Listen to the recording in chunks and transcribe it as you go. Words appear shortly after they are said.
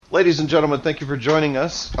Ladies and gentlemen, thank you for joining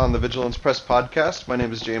us on the Vigilance Press podcast. My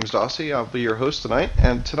name is James Dawsey. I'll be your host tonight.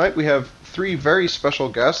 And tonight we have three very special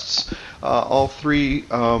guests, all three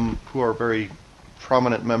who are very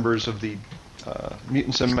prominent members of the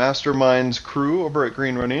Mutants and Masterminds crew over at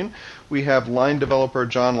Green Ronin. We have line developer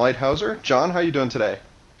John Leitheusser. John, how are you doing today?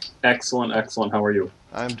 Excellent, excellent. How are you?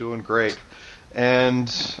 I'm doing great.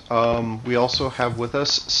 And we also have with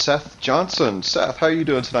us Seth Johnson. Seth, how are you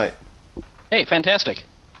doing tonight? Hey, fantastic.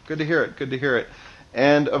 Good to hear it. Good to hear it.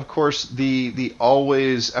 And, of course, the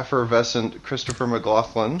always effervescent Christopher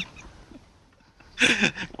McGlothlin.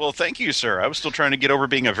 Well, thank you, sir. I was still trying to get over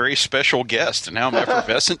being a very special guest, and now I'm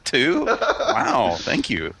effervescent too. Wow, thank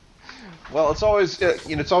you. Well, it's always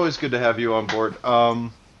good to have you on board.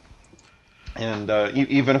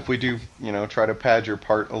 Even if we do, try to pad your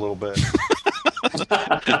part a little bit.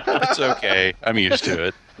 It's okay. I'm used to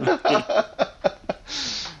it.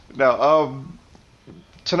 Now,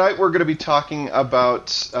 tonight we're going to be talking about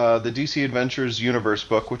the DC Adventures Universe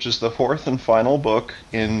book, which is the fourth and final book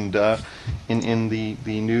in the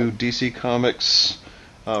new DC Comics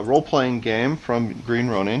role-playing game from Green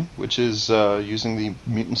Ronin, which is using the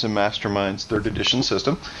Mutants and Masterminds 3rd edition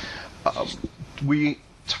system. We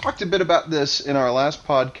talked a bit about this in our last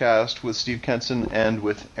podcast with Steve Kenson and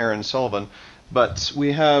with Aaron Sullivan, but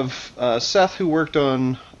we have Seth, who worked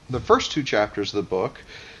on the first two chapters of the book,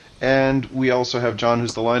 and we also have John,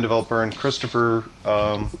 who's the line developer, and Christopher,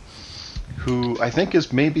 who I think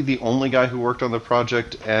is maybe the only guy who worked on the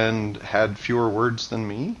project and had fewer words than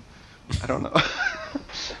me. I don't know.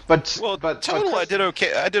 But total, I did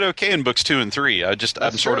okay. I did okay in books 2 and 3. That's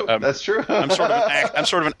true. I'm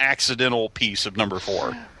sort of an accidental piece of number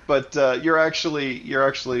 4. But you're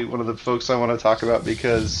actually one of the folks I want to talk about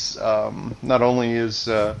because not only is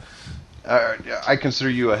I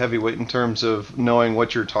consider you a heavyweight in terms of knowing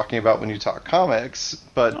what you're talking about when you talk comics,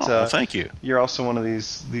 but thank you. You're also one of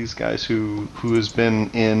these guys who has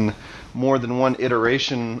been in more than one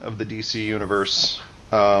iteration of the DC universe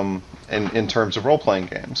in terms of role-playing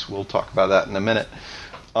games. We'll talk about that in a minute.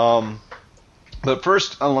 But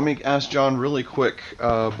first, let me ask John really quick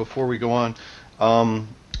before we go on.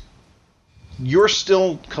 You're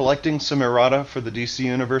still collecting some errata for the DC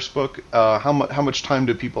Universe book. How much time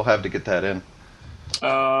do people have to get that in?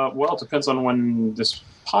 Well, it depends on when this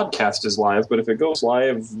podcast is live, but if it goes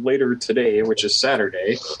live later today, which is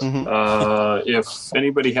Saturday, if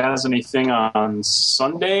anybody has anything on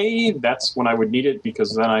Sunday, that's when I would need it,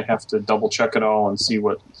 because then I have to double-check it all and see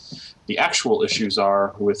what the actual issues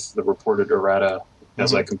are with the reported errata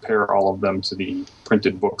as I compare all of them to the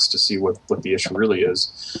printed books to see what the issue really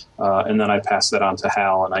is. And then I pass that on to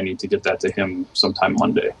Hal, and I need to get that to him sometime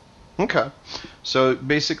Monday. Okay. So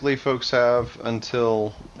basically folks have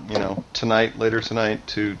until, later tonight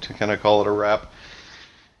to kind of call it a wrap.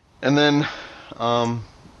 And then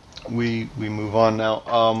we move on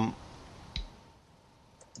now.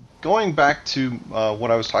 Going back to what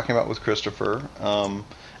I was talking about with Christopher,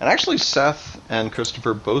 and actually Seth and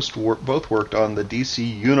Christopher both worked on the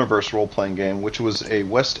DC Universe role-playing game, which was a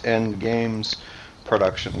West End Games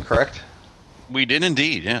production, correct? We did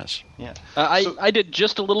indeed, yes. Yeah. I did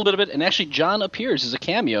just a little bit of it, and actually John appears as a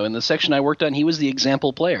cameo in the section I worked on. He was the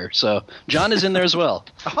example player, so John is in there as well.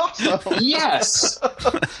 Awesome! Yes,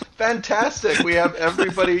 fantastic. We have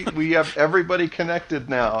everybody connected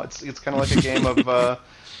now. It's kind of like a game of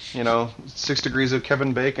 6 Degrees of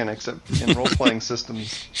Kevin Bacon, except in role-playing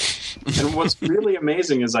systems. And what's really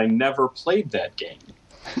amazing is I never played that game.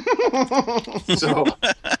 So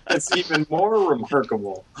it's even more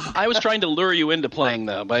remarkable. I was trying to lure you into playing,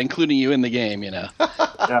 though, by including you in the game, Yeah.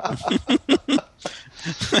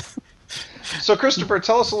 So, Christopher,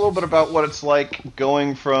 tell us a little bit about what it's like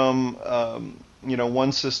going from,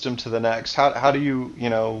 one system to the next. How do you,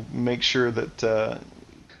 make sure that,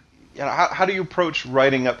 how do you approach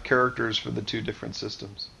writing up characters for the two different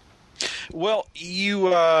systems? Well, you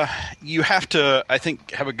have to, I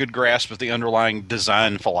think, have a good grasp of the underlying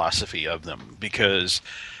design philosophy of them, because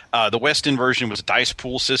the West End version was a dice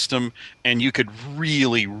pool system, and you could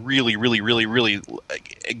really, really, really, really, really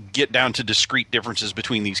get down to discrete differences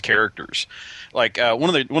between these characters. Like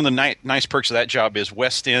one of the nice perks of that job is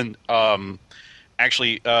West End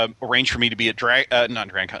actually arranged for me to be at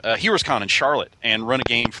Heroes Con in Charlotte and run a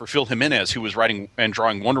game for Phil Jimenez, who was writing and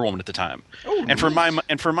drawing Wonder Woman at the time. Oh, and for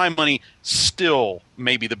my money, still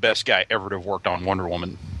maybe the best guy ever to have worked on Wonder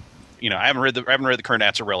Woman. I haven't read the current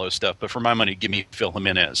Azzarello stuff, but for my money, give me Phil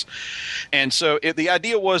Jimenez. And so the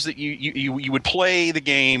idea was that you would play the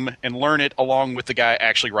game and learn it along with the guy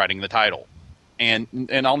actually writing the title. And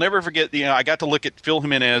I'll never forget. I got to look at Phil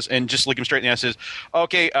Jimenez and just look him straight in the eye and says,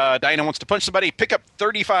 "Okay, Diana wants to punch somebody. Pick up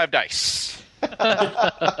 35 dice."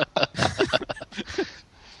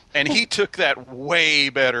 And he took that way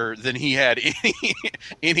better than he had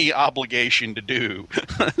any obligation to do.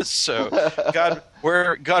 So,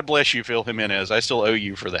 God bless you, Phil Jimenez. I still owe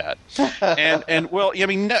you for that. And well, I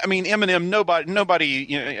mean, Eminem.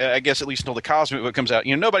 Nobody. I guess at least until the Cosmic Book comes out,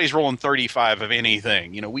 nobody's rolling 35 of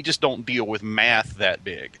anything. We just don't deal with math that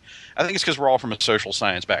big. I think it's because we're all from a social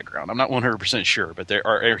science background. I'm not 100% sure, but there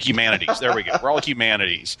are humanities. There we go. We're all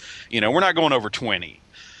humanities. We're not going over 20.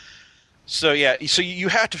 So you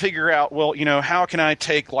have to figure out, well, how can I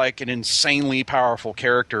take like an insanely powerful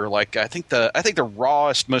character? Like I think the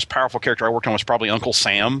rawest, most powerful character I worked on was probably Uncle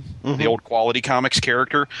Sam, the old Quality Comics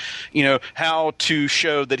character. How to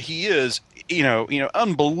show that he is,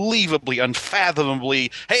 unbelievably,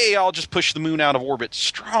 unfathomably, hey, I'll just push the moon out of orbit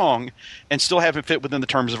strong and still have him fit within the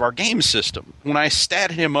terms of our game system. When I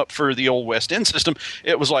statted him up for the old West End system,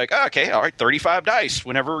 it was like, okay, all right, 35 dice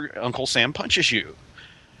whenever Uncle Sam punches you.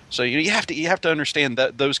 So you have to understand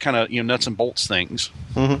that those kind of nuts and bolts things.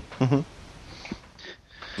 Mm-hmm.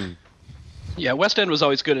 Mm-hmm. Yeah, West End was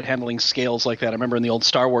always good at handling scales like that. I remember in the old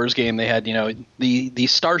Star Wars game they had the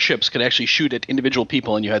starships could actually shoot at individual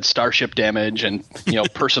people, and you had starship damage and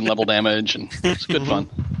person level damage, and it's good fun.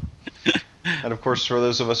 And of course, for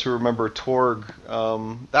those of us who remember Torg,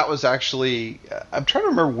 that was actually, I'm trying to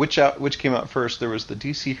remember which came out first. There was the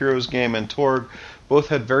DC Heroes game and Torg. Both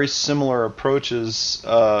had very similar approaches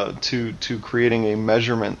to creating a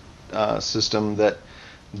measurement system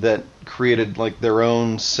that created like their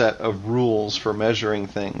own set of rules for measuring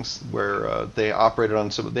things, where they operated on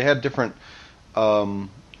they had different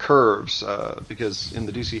curves, because in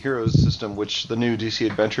the DC Heroes system, which the new DC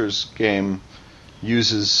Adventures game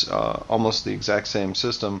uses almost the exact same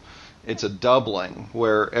system, it's a doubling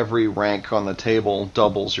where every rank on the table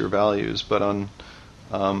doubles your values. But on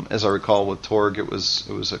as I recall with Torg, it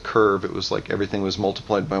was a curve. It was like everything was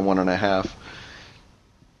multiplied by 1.5.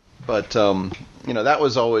 But that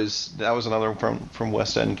was another from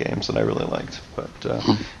West End games that I really liked. But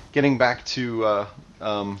getting back to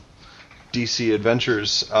DC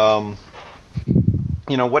Adventures,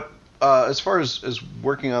 what as far as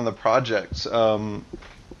working on the project,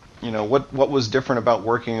 what was different about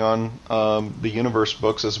working on the Universe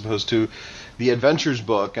books as opposed to the Adventures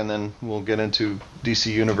book, and then we'll get into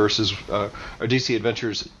DC Universes or DC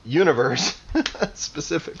Adventures Universe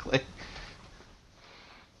specifically.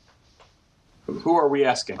 Who are we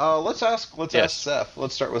asking? Let's ask Seth.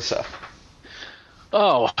 Let's start with Seth.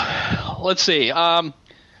 Oh, let's see.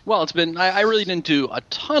 Well, it's been I really didn't do a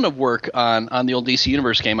ton of work on the old DC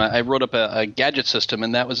Universe game. I wrote up a gadget system,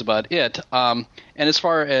 and that was about it. And as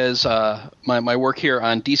far as my work here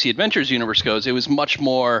on DC Adventures Universe goes, it was much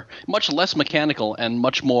less mechanical and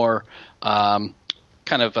much more kind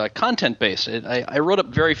of content based. I wrote up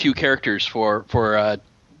very few characters for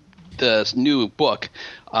the new book,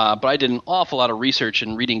 but I did an awful lot of research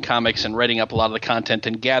and reading comics and writing up a lot of the content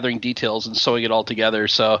and gathering details and sewing it all together.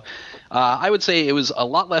 So I would say it was a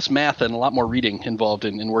lot less math and a lot more reading involved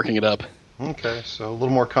in working it up. Okay, so a little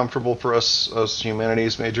more comfortable for us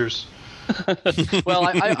humanities majors. Well,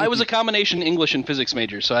 I was a combination English and physics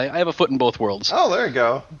major, so I have a foot in both worlds. Oh, there you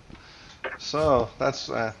go. So that's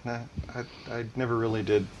I never really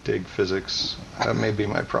did dig physics. That may be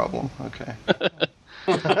my problem. Okay.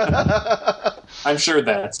 I'm sure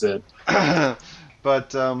that's it.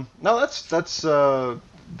 But no, that's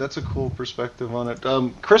a cool perspective on it.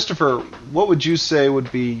 Christopher, what would you say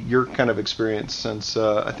would be your kind of experience, since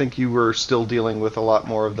I think you were still dealing with a lot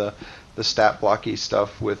more of the stat blocky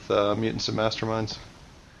stuff with Mutants and Masterminds?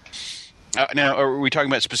 Now, are we talking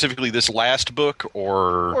about specifically this last book,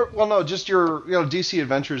 or well, no, just your DC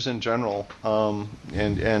Adventures in general, and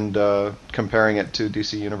comparing it to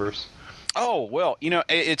DC Universe? Oh, well,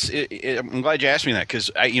 I'm glad you asked me that, because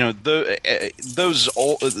the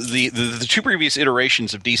two previous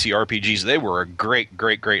iterations of DC RPGs, they were a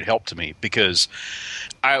great help to me, because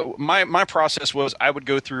my process was I would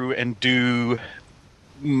go through and do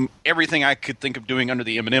everything I could think of doing under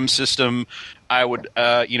the M&M system. I would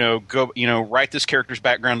go write this character's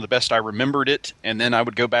background the best I remembered it, and then I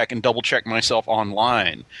would go back and double check myself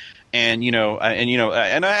online. And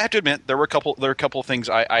and I have to admit there were a couple of things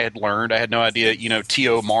I had learned. I had no idea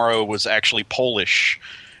Tio Morrow was actually Polish,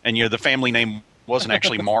 and the family name wasn't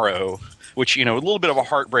actually Morrow. which, a little bit of a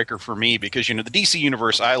heartbreaker for me because, the DC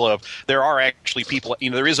universe I love, there are actually people,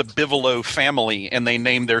 there is a Bivolo family and they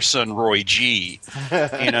named their son Roy G.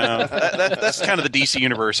 That's kind of the DC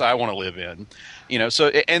universe I want to live in. So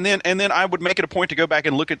and then I would make it a point to go back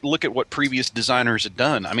and look at what previous designers had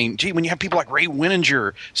done. I mean, gee, when you have people like Ray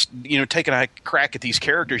Winninger, taking a crack at these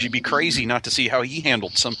characters, you'd be crazy not to see how he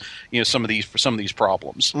handled some of these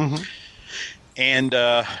problems. Mm-hmm. And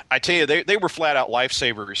I tell you, they were flat out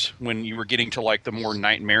lifesavers when you were getting to like the more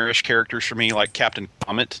nightmarish characters for me, like Captain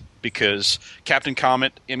Comet, because Captain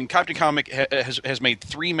Comet has made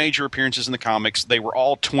 3 major appearances in the comics. They were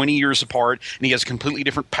all 20 years apart, and he has a completely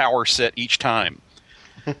different power set each time.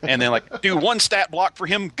 And then do 1 stat block for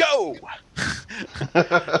him, go!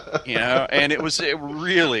 And it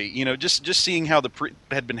really, just seeing how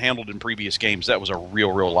had been handled in previous games, that was a real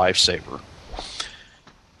lifesaver.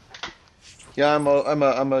 Yeah,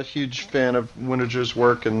 I'm a huge fan of Winninger's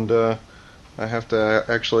work, and I have to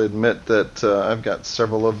actually admit that I've got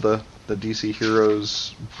several of the DC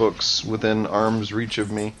Heroes books within arm's reach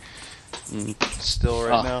of me still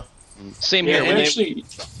right now. Same here. When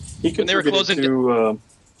they were closing to.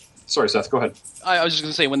 Sorry, Seth. Go ahead. I was just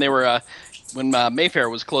going to say when Mayfair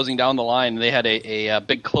was closing down the line, they had a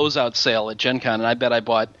big closeout sale at Gen Con, and I bet I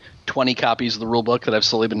bought 20 copies of the rule book that I've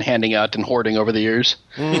slowly been handing out and hoarding over the years.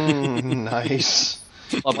 Nice.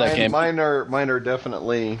 Love that game. Mine are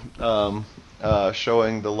definitely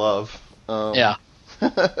showing the love. Yeah.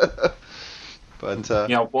 But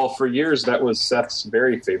well, for years that was Seth's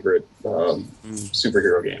very favorite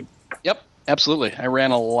superhero game. Yep, absolutely. I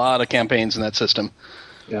ran a lot of campaigns in that system.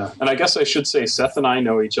 Yeah, and I guess I should say Seth and I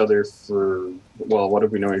know each other for, what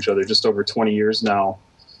have we known each other? Just over 20 years now.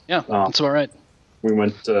 Yeah, that's all right. We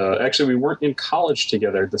went, actually we weren't in college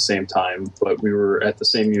together at the same time, but we were at the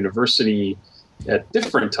same university at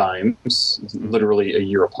different times, literally a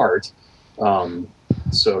year apart.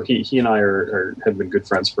 So he and I have been good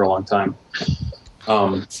friends for a long time.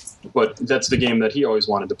 But that's the game that he always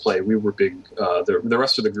wanted to play. We were big, the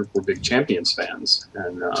rest of the group were big Champions fans,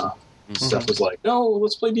 and Seth was like, no,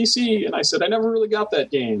 let's play DC. And I said, I never really got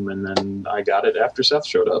that game. And then I got it after Seth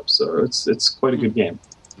showed up. So it's quite a good game.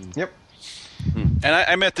 Yep. And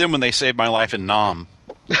I met them when they saved my life in Nam.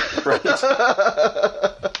 Right.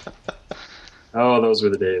 Oh, those were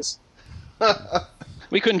the days.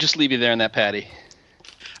 We couldn't just leave you there in that patty.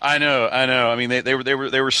 I know. I mean, they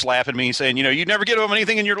were slapping me, saying, you'd never get them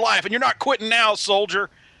anything in your life, and you're not quitting now, soldier.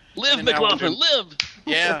 Live, McGlothlin, live.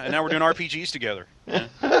 Yeah, and now we're doing RPGs together. Yeah.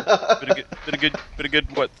 Been a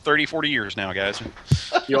good, what, 30, 40 years now, guys.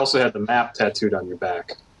 You also had the map tattooed on your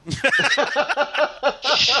back. What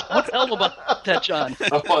the hell about that, John?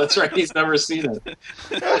 Oh, that's right. He's never seen it.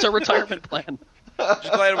 It's a retirement plan.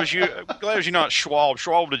 Just glad it was you. Glad it was you, not Schwab.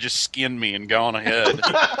 Schwab would have just skinned me and gone ahead.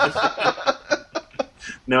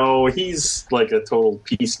 No, he's like a total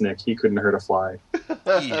peacenik. He couldn't hurt a fly.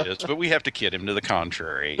 He is, but we have to kid him to the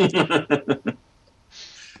contrary.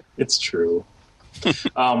 It's true.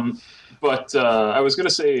 But I was going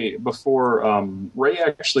to say before, Ray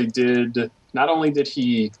actually did. Not only did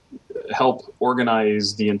he help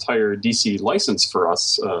organize the entire DC license for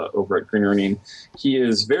us over at Green Ronin, he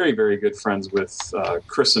is very, very good friends with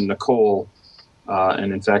Chris and Nicole,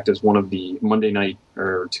 and in fact is one of the Monday night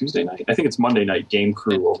or Tuesday night, I think it's Monday night game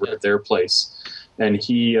crew over at their place. And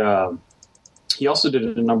he also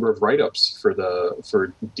did a number of write-ups for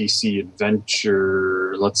DC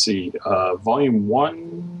Adventure. Let's see, Volume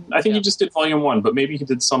 1. I think he just did Volume 1, but maybe he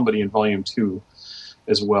did somebody in Volume 2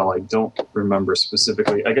 as well. I don't remember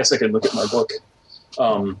specifically. I guess I could look at my book.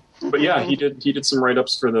 But yeah, he did some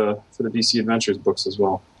write-ups for the DC Adventures books as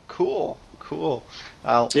well. Cool.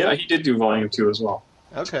 Yeah, he did do Volume 2 as well.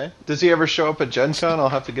 Okay. Does he ever show up at Gen Con? I'll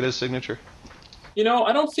have to get his signature.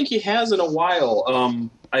 I don't think he has in a while.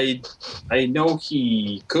 I know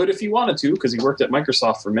he could if he wanted to, because he worked at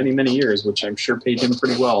Microsoft for many, many years, which I'm sure paid him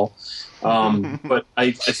pretty well. But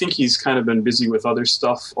I think he's kind of been busy with other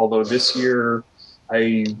stuff, although this year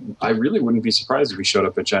I really wouldn't be surprised if he showed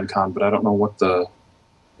up at Gen Con, but I don't know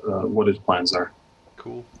what his plans are.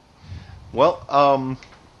 Cool. Well,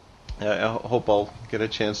 I hope I'll get a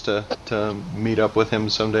chance to meet up with him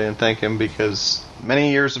someday and thank him, because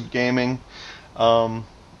many years of gaming,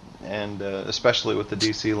 and especially with the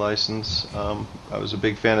DC license, I was a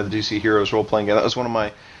big fan of the DC Heroes role-playing game. That was one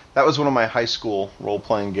of my high school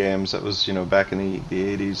role-playing games. That was back in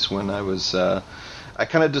the 80s when I was I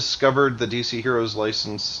kind of discovered the DC Heroes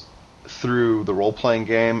license through the role-playing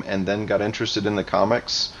game and then got interested in the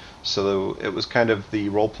comics. So it was kind of the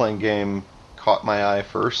role-playing game caught my eye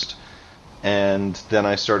first. and then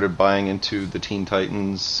I started buying into the Teen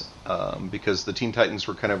Titans because the Teen Titans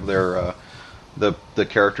were kind of their the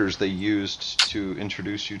characters they used to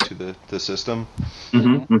introduce you to the system,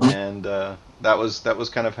 and that was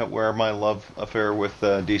kind of where my love affair with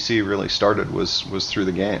DC really started was through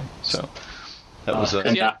the game. So that was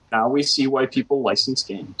now we see why people license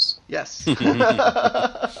games. Yes.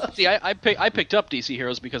 See, I picked up DC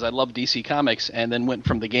Heroes because I love DC Comics, and then went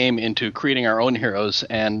from the game into creating our own heroes.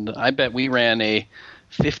 And I bet we ran a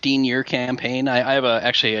 15-year campaign. I have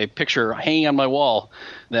actually a picture hanging on my wall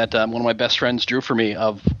that one of my best friends drew for me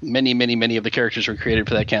of many, many, many of the characters we created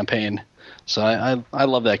for that campaign. So I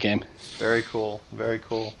love that game. Very cool. Very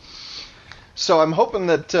cool. So I'm hoping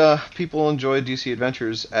that people enjoy DC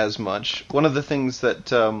Adventures as much. One of the things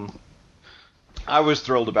that I was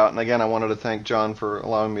thrilled about, and again, I wanted to thank John for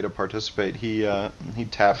allowing me to participate. He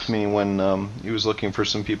tapped me when he was looking for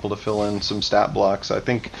some people to fill in some stat blocks. I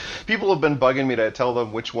think people have been bugging me to tell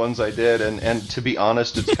them which ones I did, and to be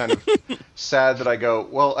honest, it's kind of sad that I go,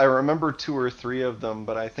 well, I remember 2 or 3 of them,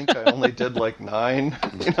 but I think I only did like 9,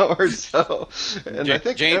 or so. And I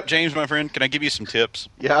think James, my friend, can I give you some tips?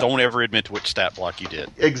 Yeah. Don't ever admit which stat block you did.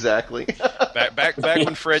 Exactly. Back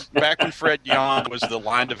when Fred Yon was the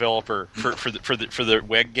line developer for the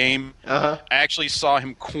WEG game, I actually saw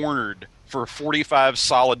him cornered for 45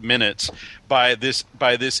 solid minutes by this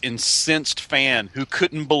incensed fan who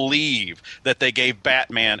couldn't believe that they gave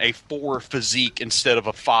Batman a 4 physique instead of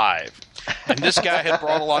a 5. And this guy had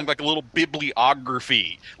brought along like a little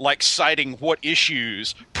bibliography, like citing what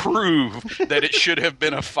issues prove that it should have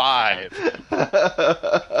been a 5.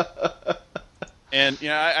 And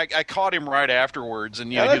I caught him right afterwards,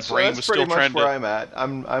 and his brain was still trying to. That's pretty much where I'm at.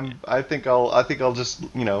 I think I'll just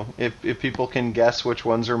if people can guess which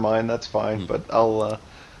ones are mine, that's fine. But I'll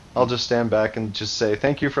just stand back and just say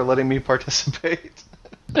thank you for letting me participate.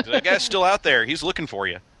 That guy's still out there. He's looking for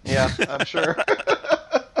you. Yeah, I'm sure.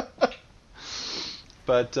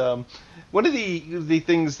 But one of the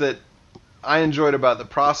things that I enjoyed about the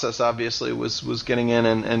process, obviously, was getting in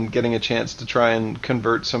and getting a chance to try and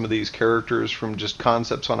convert some of these characters from just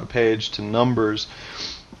concepts on a page to numbers.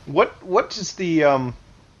 What is the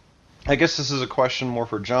I guess this is a question more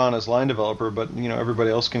for John as line developer, but everybody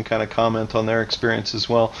else can kind of comment on their experience as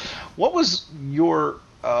well. What was your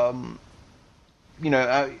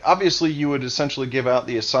obviously you would essentially give out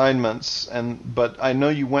the assignments, but I know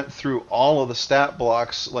you went through all of the stat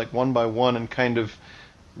blocks like one by one and kind of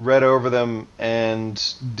read over them and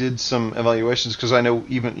did some evaluations, because I know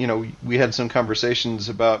even we had some conversations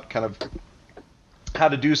about kind of how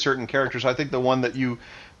to do certain characters. I think the one that you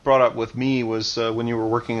brought up with me was when you were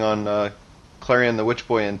working on Clarion the Witch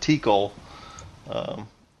Boy and Tikal.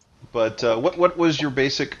 But what was your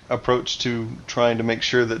basic approach to trying to make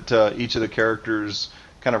sure that each of the characters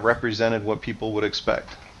kind of represented what people would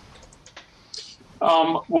expect?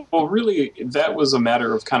 Well, really, that was a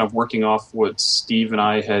matter of kind of working off what Steve and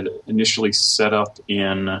I had initially set up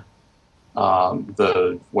in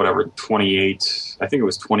the 28, I think it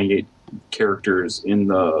was 28 characters in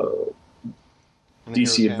the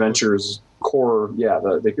DC Adventures core,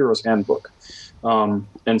 the Hero's Handbook.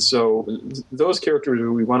 And so those characters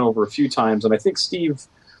we went over a few times, and I think Steve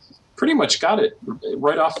pretty much got it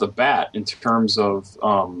right off the bat in terms of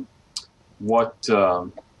what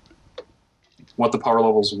the power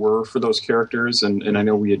levels were for those characters, and I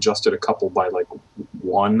know we adjusted a couple by like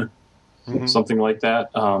 1, something like that.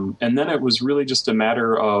 And then it was really just a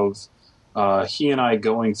matter of he and I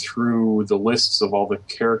going through the lists of all the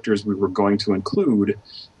characters we were going to include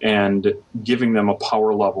and giving them a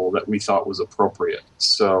power level that we thought was appropriate.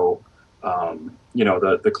 So,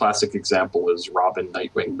 the classic example is Robin,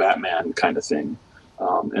 Nightwing, Batman kind of thing.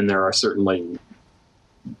 And there are certainly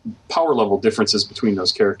power level differences between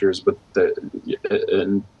those characters, but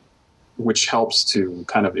which helps to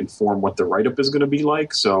kind of inform what the write-up is going to be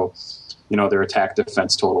like. So, their attack,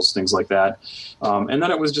 defense totals, things like that. And then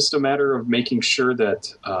it was just a matter of making sure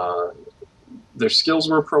that their skills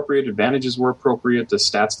were appropriate, advantages were appropriate, the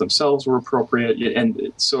stats themselves were appropriate.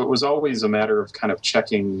 And so it was always a matter of kind of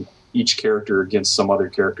checking each character against some other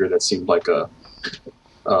character that seemed like a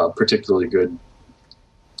particularly good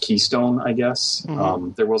keystone, I guess.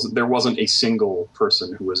 There wasn't a single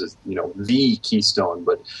person who was the keystone,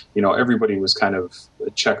 but everybody was kind of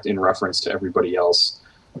checked in reference to everybody else.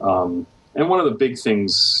 And one of the big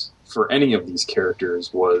things for any of these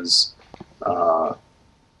characters was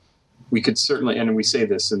we could certainly, and we say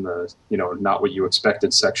this in the not what you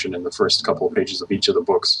expected section in the first couple of pages of each of the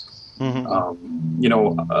books. I'm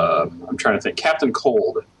trying to think. Captain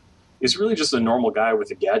Cold is really just a normal guy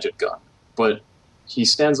with a gadget gun, but he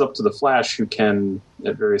stands up to the Flash, who can,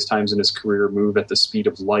 at various times in his career move at the speed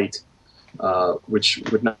of light, which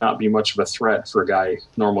would not be much of a threat for a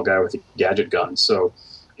normal guy with a gadget gun. So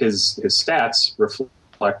his stats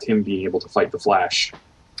reflect him being able to fight the Flash,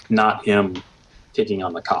 not him taking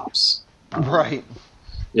on the cops. Right.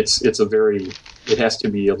 It has to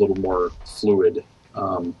be a little more fluid,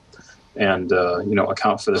 and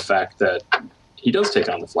account for the fact that he does take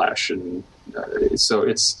on the Flash, and so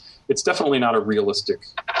it's definitely not a realistic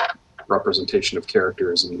representation of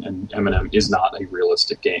characters, and Eminem is not a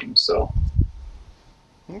realistic game. So,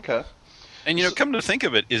 okay. And come to think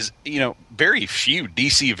of it, is very few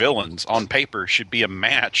DC villains on paper should be a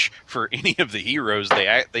match for any of the heroes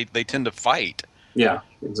they tend to fight. Yeah,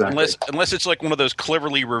 exactly. Unless it's like one of those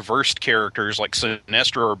cleverly reversed characters like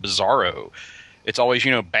Sinestro or Bizarro. It's always,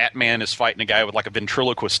 Batman is fighting a guy with like a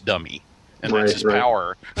ventriloquist dummy, and that's his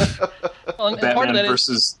power. Well, Batman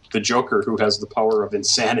versus the Joker, who has the power of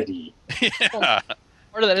insanity. Yeah. Well,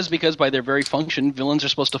 part of that is because by their very function, villains are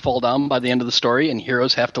supposed to fall down by the end of the story, and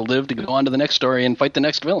heroes have to live to go on to the next story and fight the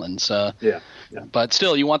next villains. Yeah. But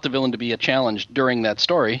still, you want the villain to be a challenge during that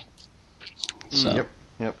story. So.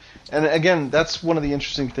 Yep. And again, that's one of the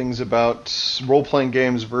interesting things about role-playing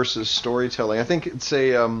games versus storytelling. I think it's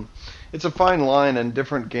a fine line, and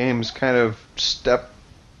different games kind of step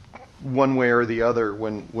one way or the other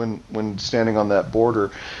when standing on that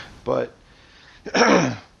border. But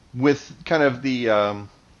with kind of the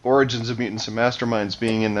origins of Mutants and Masterminds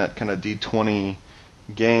being in that kind of D20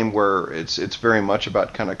 game where it's very much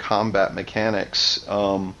about kind of combat mechanics,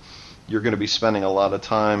 you're going to be spending a lot of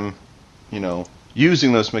time,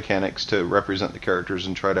 using those mechanics to represent the characters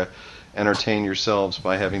and try to entertain yourselves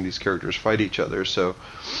by having these characters fight each other. So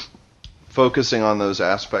focusing on those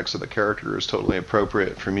aspects of the character is totally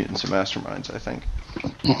appropriate for Mutants and Masterminds, I think.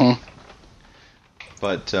 Mm-hmm.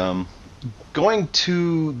 But going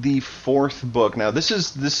to the fourth book now, this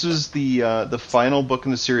is the final book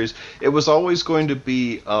in the series. It was always going to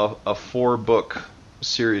be a 4-book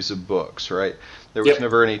series of books, right? There was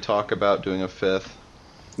never any talk about doing a 5th.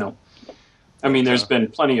 No. I mean, there's been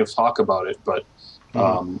plenty of talk about it, but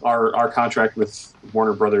our contract with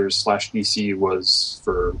Warner Brothers / DC was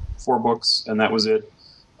for 4 books, and that was it.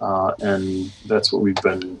 And that's what we've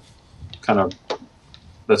been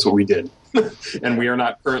that's what we did. And we are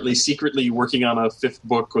not currently secretly working on a 5th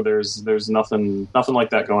book, or there's nothing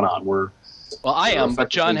like that going on. Well, I am, but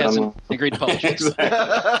John hasn't agreed to publish it.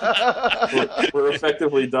 Exactly. We're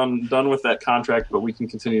effectively done with that contract, but we can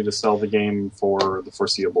continue to sell the game for the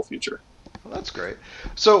foreseeable future. Well, that's great.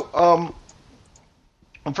 So,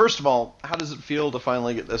 first of all, how does it feel to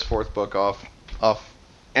finally get this 4th book off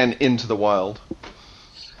and into the wild?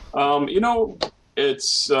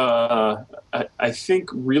 It's I think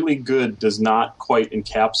really good does not quite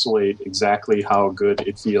encapsulate exactly how good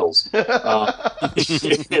it feels.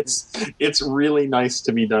 It's really nice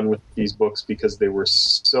to be done with these books because they were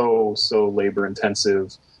so labor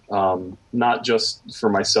intensive. Not just for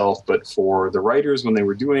myself, but for the writers when they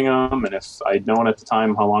were doing them. And if I'd known at the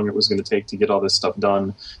time how long it was going to take to get all this stuff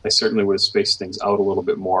done, I certainly would have spaced things out a little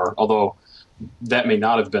bit more. Although that may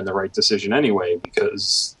not have been the right decision anyway,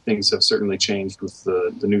 because things have certainly changed with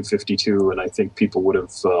the new 52, and I think people would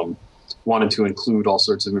have wanted to include all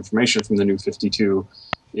sorts of information from the new 52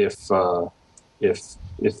 if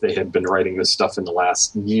they had been writing this stuff in the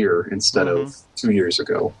last year instead of 2 years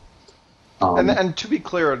ago. And to be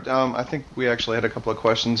clear, I think we actually had a couple of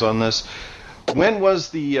questions on this. When was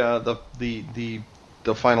the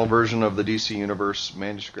final version of the DC Universe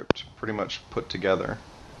manuscript pretty much put together?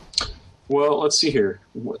 Well, let's see here.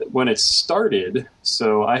 When it started,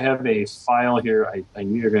 so I have a file here. I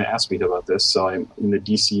knew you were going to ask me about this, so I'm in the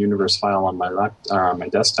DC Universe file on my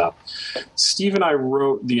desktop. Steve and I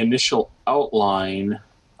wrote the initial outline.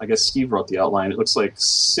 I guess Steve wrote the outline. It looks like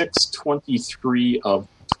 6/23 of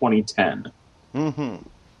 2010. Mm-hmm.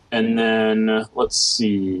 And then, let's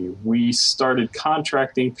see, we started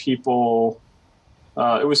contracting people.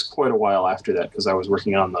 It was quite a while after that because I was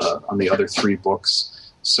working on the other 3 books.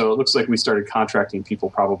 So it looks like we started contracting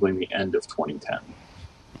people probably in the end of 2010.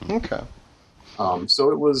 Okay.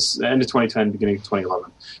 So it was the end of 2010, beginning of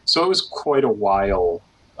 2011. So it was quite a while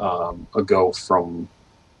ago from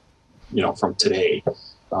today.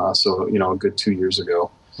 So a good 2 years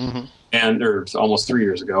ago, or almost 3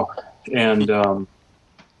 years ago, and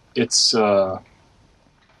it's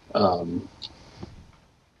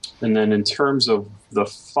and then in terms of the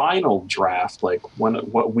final draft, like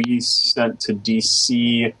what we sent to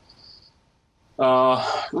DC,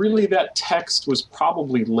 really that text was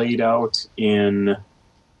probably laid out in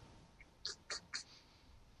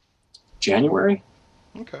January.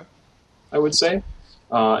 Okay. I would say.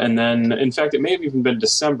 And then, in fact, it may have even been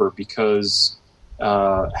December because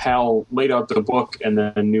Hal laid out the book and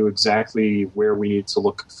then knew exactly where we needed to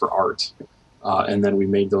look for art. And then we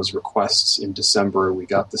made those requests in December. We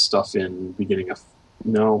got the stuff in beginning of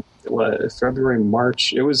February,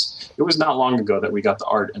 March. It was not long ago that we got the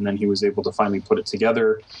art, and then he was able to finally put it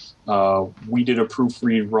together. We did a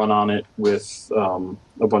proofread run on it with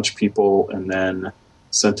a bunch of people, and then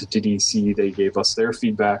sent it to DC. They gave us their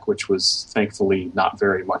feedback, which was thankfully not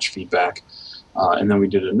very much feedback. And then we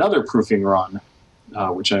did another proofing run,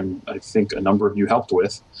 which I think a number of you helped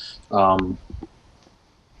with. And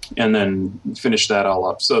then finish that all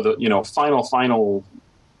up. So the final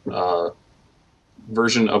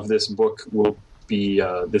version of this book will be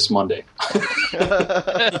this Monday.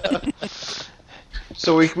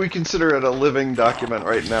 So we consider it a living document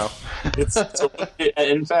right now.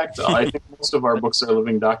 In fact, I think most of our books are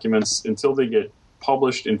living documents until they get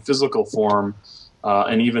published in physical form,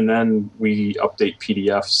 and even then we update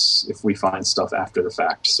PDFs if we find stuff after the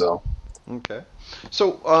fact. So okay,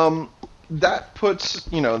 so that puts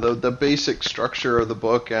the basic structure of the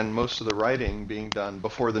book and most of the writing being done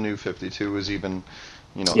before the New 52 was even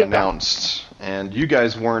announced, and you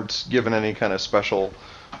guys weren't given any kind of special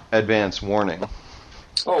advance warning.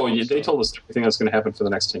 Oh, yeah, they told us everything that's going to happen for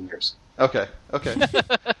the next 10 years. Okay.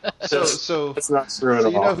 So that's not true at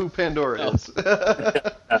all. You know who Pandora is.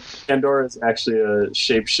 Pandora is actually a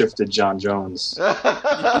shape-shifted John Jones.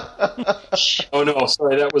 Oh no,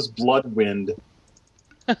 sorry, that was Bloodwind,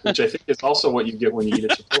 which I think is also what you get when you eat a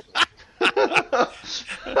Chipotle.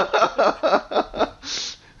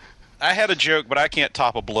 I had a joke, but I can't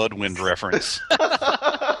top a Bloodwind reference.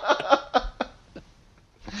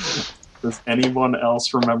 Does anyone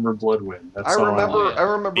else remember Bloodwind? I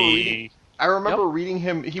remember reading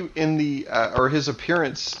him in the or his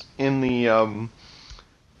appearance in the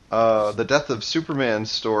Death of Superman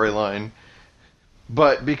storyline.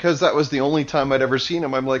 But because that was the only time I'd ever seen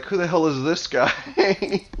him, I'm like, who the hell is this guy?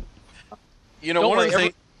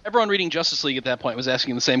 Everyone reading Justice League at that point was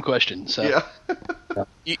asking the same question. So. Yeah.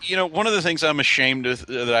 One of the things I'm ashamed of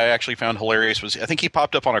that I actually found hilarious was I think he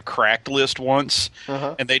popped up on a Cracked list once,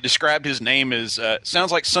 and they described his name as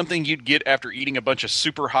sounds like something you'd get after eating a bunch of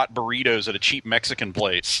super hot burritos at a cheap Mexican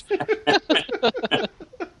place.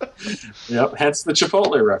 Yep, hence the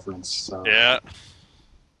Chipotle reference. So. Yeah.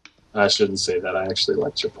 I shouldn't say that. I actually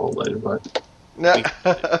like Chipotle, but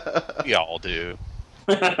we all do.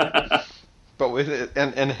 But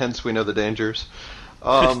and hence we know the dangers.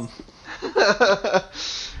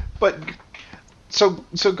 But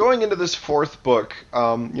so going into this fourth book,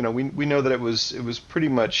 we know that it was pretty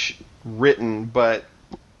much written, but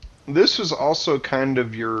this was also kind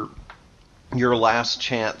of your last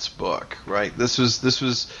chance book, right? This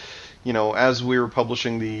was as we were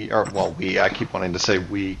publishing I keep wanting to say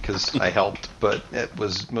we because I helped, but it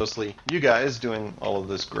was mostly you guys doing all of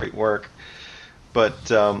this great work.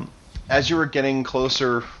 But as you were getting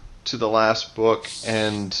closer to the last book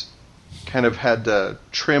and kind of had to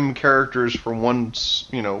trim characters from one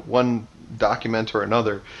document or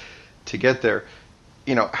another to get there,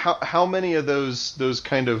 how many of those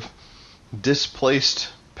kind of displaced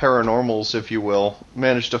paranormals, if you will,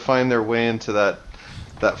 managed to find their way into that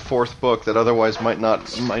fourth book that otherwise might not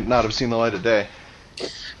have seen the light of day?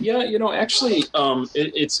 Yeah, actually,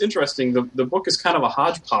 it's interesting. The book is kind of a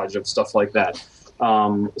hodgepodge of stuff like that.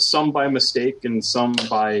 Some by mistake and some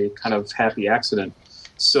by kind of happy accident.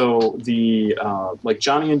 So the like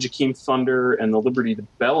Johnny and Jakeem Thunder and the Liberty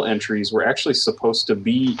Bell entries were actually supposed to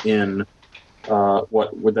be in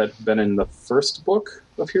what would that have been in the first book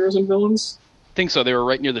of Heroes and Villains? I think so. They were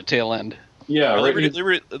right near the tail end. Yeah,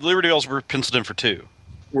 Liberty Bells were penciled in for 2.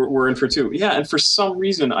 We're in for 2. Yeah, and for some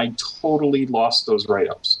reason I totally lost those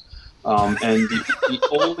write-ups. And the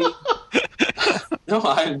only... No,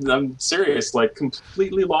 I'm serious. Like,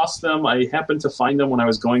 completely lost them. I happened to find them when I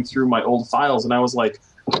was going through my old files, and I was like,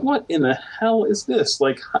 what in the hell is this?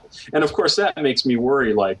 Like, and of course that makes me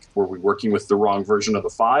worry, like, were we working with the wrong version of the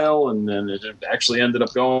file, and then it actually ended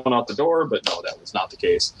up going out the door? But no, that was not the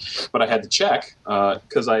case. But I had to check,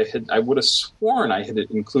 because I would have sworn I had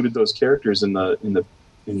included those characters in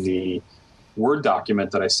the Word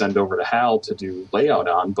document that I send over to Hal to do layout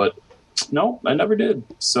on, but no, I never did.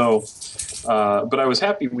 So, but I was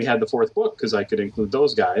happy we had the fourth book because I could include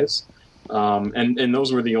those guys. And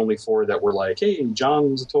those were the only 4 that were like, hey,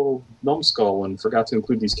 John's a total numbskull and forgot to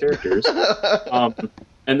include these characters. And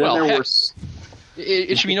then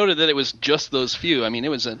It should be noted that it was just those few. I mean, it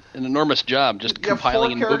was an enormous job just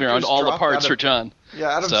compiling and moving around all the parts for John. Yeah,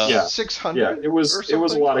 out of 600. Yeah, it was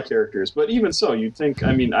a lot of characters. But even so, you'd think.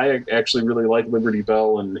 I mean, I actually really like Liberty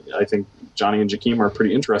Bell, and I think Johnny and Jakeem are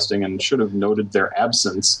pretty interesting, and should have noted their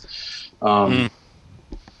absence.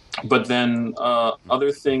 But then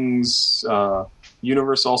other things.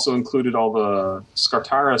 Universe also included all the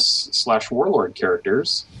Skartaris / Warlord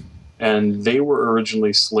characters. And they were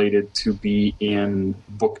originally slated to be in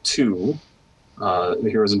Book 2, The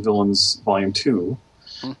Heroes and Villains Volume 2.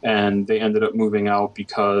 And they ended up moving out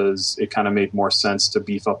because it kind of made more sense to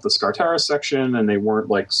beef up the Skartaris section, and they weren't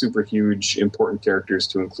like super huge important characters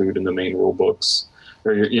to include in the main rule books,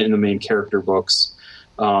 or in the main character books.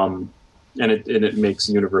 And it makes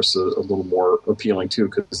the universe a little more appealing, too,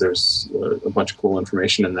 because there's a bunch of cool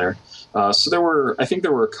information in there. So I think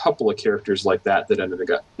there were a couple of characters like that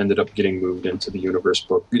ended up getting moved into the universe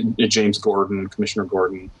book. James Gordon, Commissioner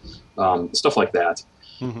Gordon, stuff like that.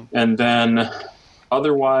 Mm-hmm. And then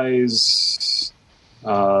otherwise,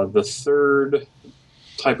 the third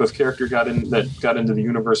type of character that got into the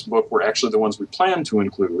universe book were actually the ones we planned to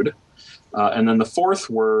include. And then the fourth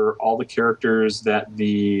were all the characters that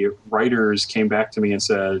the writers came back to me and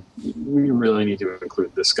said, we really need to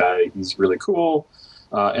include this guy. He's really cool.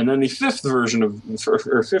 And then the fifth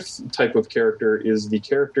fifth type of character is the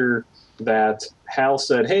character that Hal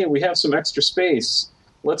said, hey, we have some extra space.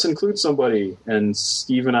 Let's include somebody. And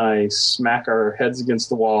Steve and I smack our heads against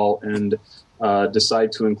the wall and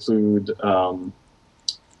decide to include...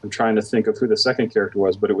 I'm trying to think of who the second character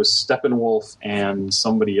was, but it was Steppenwolf and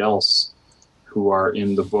somebody else who are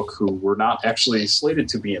in the book who were not actually slated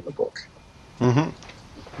to be in the book.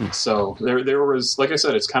 Mm-hmm. So there was, like I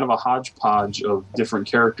said, it's kind of a hodgepodge of different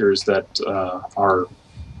characters that are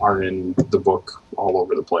in the book all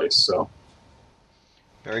over the place. So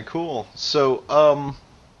very cool. So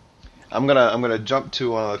I'm gonna jump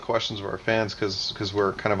to one of the questions of our fans because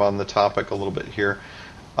we're kind of on the topic a little bit here.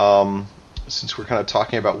 Since we're kind of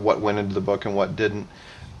talking about what went into the book and what didn't.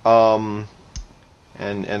 And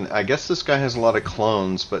I guess this guy has a lot of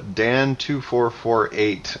clones, but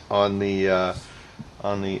Dan2448 on the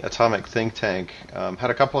Atomic Think Tank had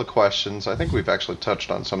a couple of questions. I think we've actually touched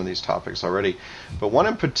on some of these topics already, but one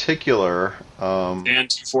in particular...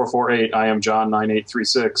 Dan2448, I am John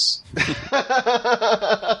 9836.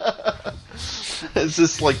 Is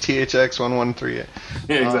this like THX 113? Yeah,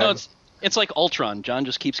 exactly. No, it's like Ultron. John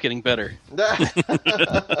just keeps getting better.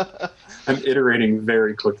 I'm iterating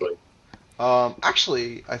very quickly.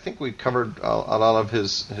 Actually, I think we covered a lot of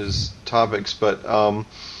his topics, but I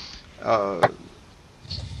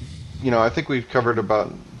think we've covered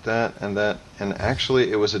about that, and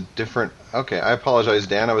actually it was a different... Okay, I apologize,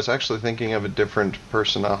 Dan. I was actually thinking of a different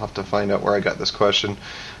person. I'll have to find out where I got this question.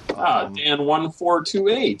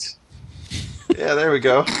 Dan1428. Yeah, there we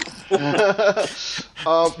go.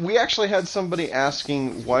 We actually had somebody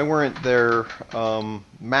asking why weren't there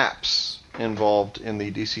maps involved in the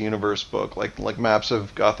DC Universe book, like maps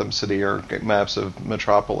of Gotham City or maps of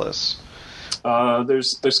Metropolis.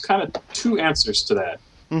 There's kind of two answers to that.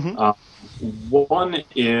 Mm-hmm. One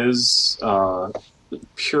is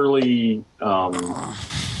purely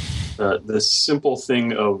the simple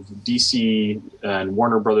thing of DC and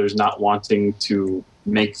Warner Brothers not wanting to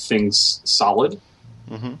make things solid.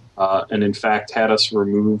 Mm-hmm. And in fact had us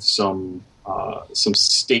remove some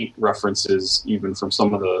state references even from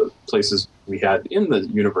some of the places we had in the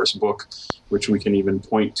universe book, which we can even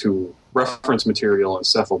point to reference material, and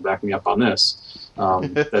Seth will back me up on this,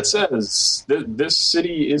 that says this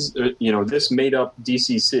city is, this made-up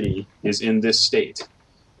DC city is in this state.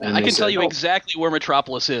 And I can tell you exactly where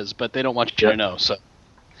Metropolis is, but they don't want you to know. So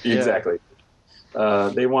exactly.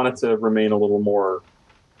 They want it to remain a little more,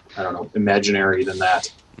 I don't know, imaginary than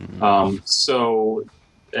that. Mm-hmm.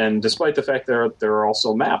 And despite the fact there are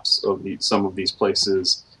also maps of some of these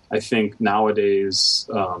places, I think nowadays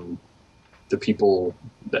the people,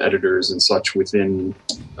 the editors and such within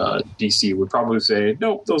DC would probably say,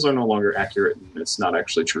 nope, those are no longer accurate, and it's not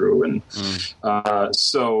actually true. And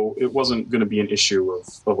so it wasn't going to be an issue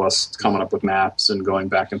of us coming up with maps and going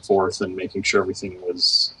back and forth and making sure everything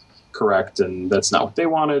was correct. And that's not what they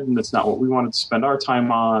wanted, and that's not what we wanted to spend our time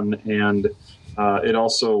on. And it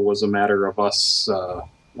also was a matter of us...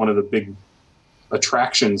 one of the big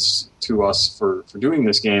attractions to us for doing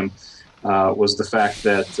this game was the fact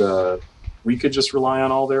that we could just rely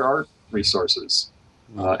on all their art resources.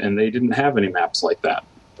 And they didn't have any maps like that.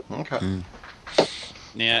 Okay.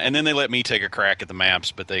 Yeah, and then they let me take a crack at the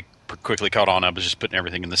maps, but they quickly caught on. I was just putting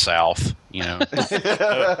everything in the South. Yeah.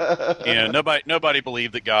 Nobody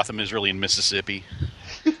believed that Gotham is really in Mississippi.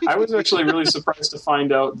 I was actually really surprised to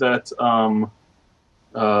find out that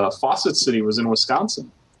Fawcett City was in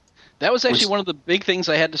Wisconsin. That was actually one of the big things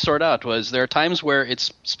I had to sort out. Was there are times where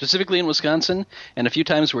it's specifically in Wisconsin, and a few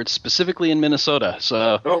times where it's specifically in Minnesota.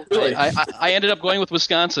 So really? I ended up going with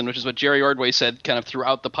Wisconsin, which is what Jerry Ordway said, kind of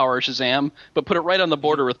throughout the Power of Shazam, but put it right on the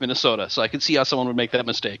border with Minnesota. So I could see how someone would make that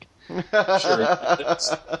mistake. Sure,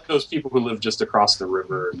 it's those people who live just across the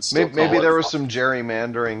river. And maybe there was some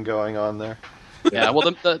gerrymandering going on there. Yeah,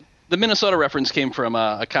 well, the Minnesota reference came from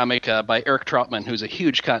a comic by Eric Troutman, who's a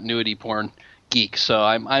huge continuity porn geek. So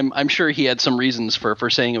I'm sure he had some reasons for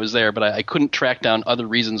saying it was there, but I couldn't track down other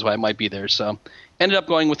reasons why it might be there. So ended up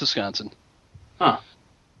going with Wisconsin. Huh.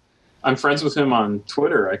 I'm friends with him on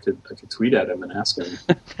Twitter. I could tweet at him and ask him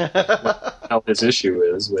what his issue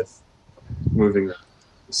is with moving the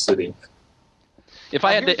city. If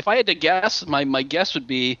I had to guess, my guess would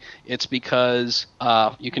be it's because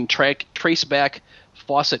you can trace back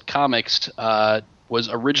Fawcett Comics was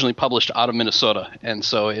originally published out of Minnesota, and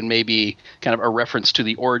so it may be kind of a reference to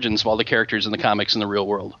the origins of all the characters in the comics in the real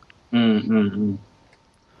world. Mm-hmm.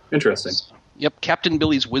 Interesting. Yep, Captain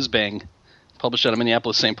Billy's Whiz Bang, published out of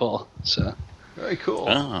Minneapolis, St. Paul. So very cool.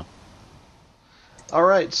 Oh. All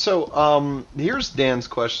right, so here's Dan's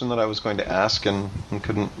question that I was going to ask and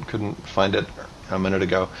couldn't find it a minute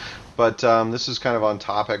ago, but this is kind of on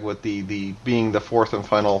topic with the being the fourth and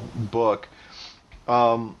final book.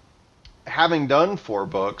 Having done 4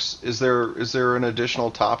 books, is there an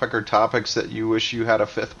additional topic or topics that you wish you had a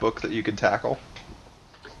 5th book that you could tackle?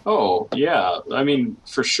 Oh, yeah. I mean,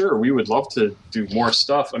 for sure, we would love to do more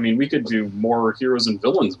stuff. I mean, we could do more Heroes and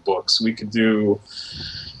Villains books. We could do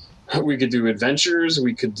adventures.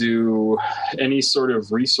 We could do any sort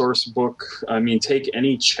of resource book. I mean, take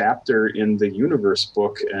any chapter in the universe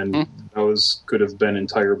book, and those could have been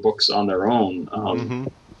entire books on their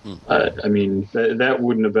own. I mean, that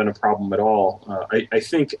wouldn't have been a problem at all. I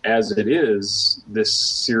think as it is, this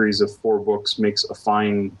series of 4 books makes a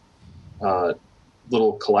fine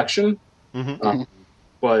little collection.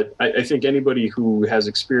 But I think anybody who has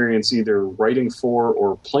experience either writing for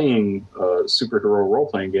or playing a superhero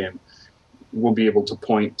role-playing game will be able to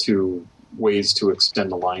point to ways to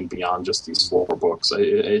extend the line beyond just these 4 books.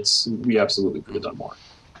 We absolutely could have done more.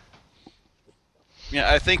 Yeah,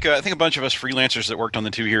 I think a bunch of us freelancers that worked on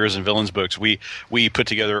the 2 Heroes and Villains books, we put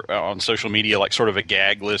together on social media like sort of a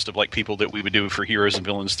gag list of like people that we would do for Heroes and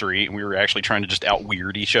Villains 3, and we were actually trying to just out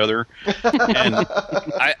weird each other. And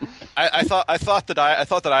I thought that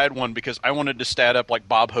I had one because I wanted to stat up like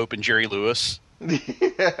Bob Hope and Jerry Lewis.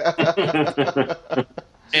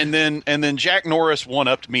 And then Jack Norris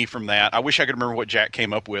one-upped me from that. I wish I could remember what Jack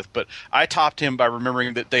came up with, but I topped him by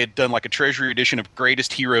remembering that they had done like a treasury edition of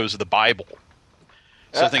Greatest Heroes of the Bible.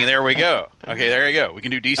 So thinking, there we go. Okay, there you go. We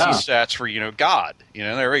can do DC stats for God.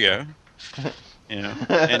 There we go.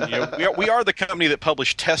 And we are the company that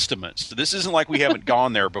published Testaments. So this isn't like we haven't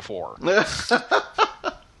gone there before.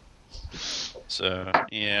 So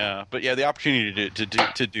yeah, but yeah, the opportunity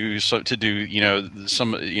to do some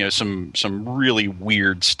really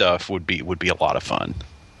weird stuff would be a lot of fun.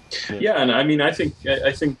 Yeah, and I mean, I think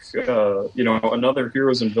another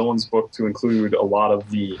Heroes and Villains book to include a lot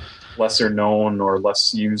of the lesser known or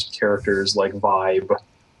less used characters like Vibe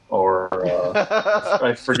or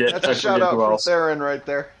I forget. That's a shout out who for else. Theron right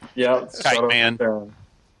there. Yeah, Kite Man.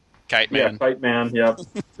 Kite Man. Yeah, Kite Man. Yeah.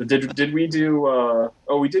 Did we do?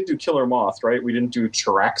 We did do Killer Moth, right? We didn't do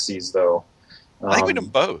Chiraxes though. I think we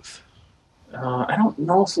did both. I don't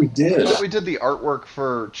know if we did. We did the artwork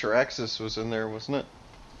for Chiraxes was in there, wasn't it?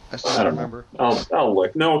 I don't remember. I'll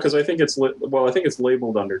look. No, because I think it's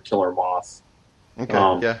labeled under Killer Moth.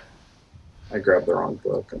 Okay. Yeah. I grabbed the wrong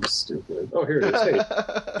book. I'm stupid. Oh, here it is. Hey.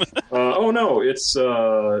 No, it's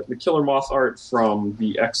the Killer Moth art from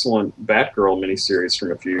the excellent Batgirl miniseries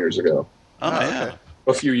from a few years ago. Oh, yeah. Okay.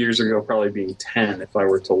 A few years ago, probably being 10 if I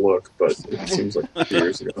were to look, but it seems like a few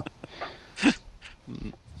years ago.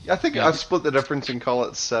 I think I've split the difference and call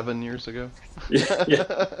it 7 years ago.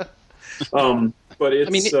 Yeah. But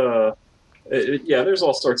it's there's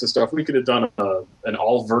all sorts of stuff. We could have done an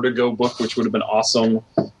all Vertigo book, which would have been awesome.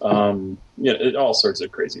 All sorts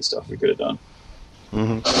of crazy stuff we could have done.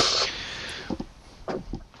 Mm-hmm.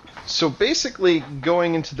 So basically,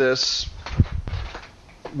 going into this,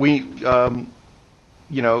 we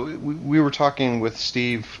were talking with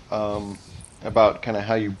Steve about kind of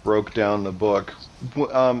how you broke down the book.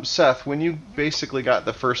 Seth, when you basically got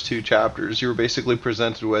the first 2 chapters, you were basically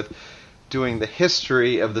presented with doing the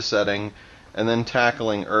history of the setting and then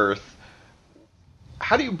tackling Earth.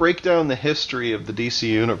 How do you break down the history of the DC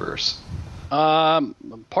universe?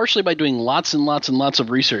 Partially by doing lots and lots and lots of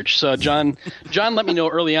research. So John let me know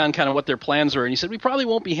early on kind of what their plans were, and he said we probably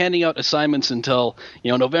won't be handing out assignments until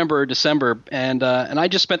November or December, and I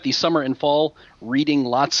just spent the summer and fall reading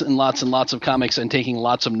lots and lots and lots of comics and taking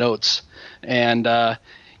lots of notes. And the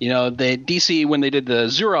DC, when they did the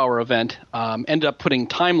 0 Hour event, ended up putting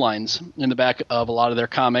timelines in the back of a lot of their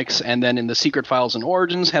comics, and then in the Secret Files and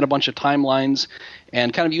Origins had a bunch of timelines,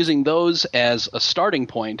 and kind of using those as a starting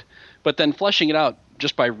point, but then fleshing it out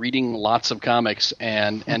just by reading lots of comics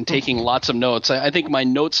and taking lots of notes. I think my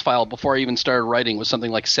notes file before I even started writing was something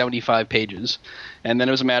like 75 pages. And then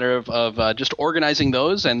it was a matter of just organizing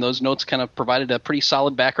those, and those notes kind of provided a pretty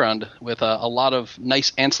solid background with a lot of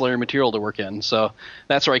nice ancillary material to work in. So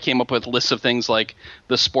that's where I came up with lists of things like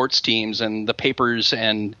the sports teams and the papers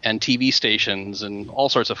and TV stations and all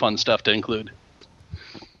sorts of fun stuff to include.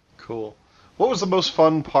 Cool. What was the most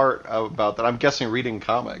fun part about that? I'm guessing reading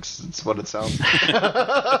comics. It's what it sounds like.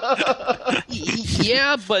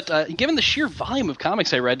 Yeah, but given the sheer volume of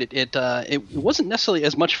comics I read, it wasn't necessarily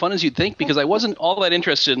as much fun as you'd think, because I wasn't all that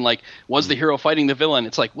interested in, like, was the hero fighting the villain?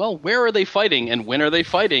 It's like, well, where are they fighting, and when are they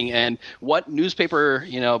fighting, and what newspaper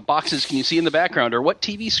boxes can you see in the background, or what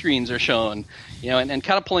TV screens are shown, and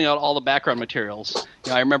kind of pulling out all the background materials.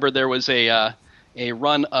 I remember there was a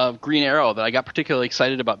run of Green Arrow that I got particularly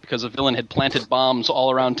excited about because a villain had planted bombs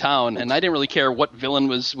all around town, and I didn't really care what villain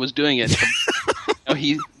was doing it.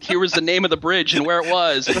 Here was the name of the bridge and where it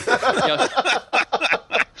was.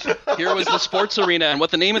 Here was the sports arena and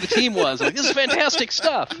what the name of the team was. Like, this is fantastic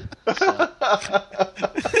stuff.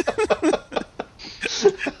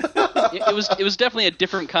 It was definitely a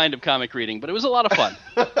different kind of comic reading, but it was a lot of fun.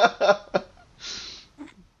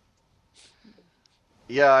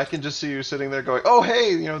 Yeah, I can just see you sitting there going, "Oh,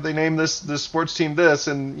 hey, they named this sports team this,"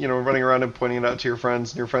 and running around and pointing it out to your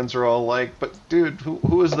friends, and your friends are all like, "But dude,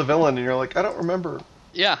 who is the villain?" And you're like, "I don't remember."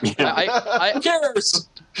 Yeah, who cares?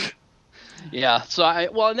 Yeah,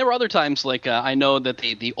 and there were other times like I know that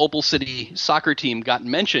the Opal City soccer team got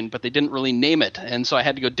mentioned, but they didn't really name it, and so I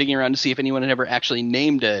had to go digging around to see if anyone had ever actually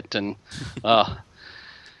named it, and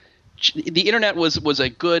the internet was a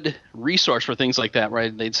good resource for things like that,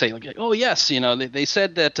 right? They'd say, like, oh, yes, they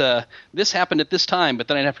said that this happened at this time, but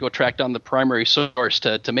then I'd have to go track down the primary source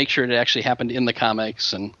to make sure it actually happened in the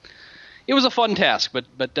comics. And it was a fun task,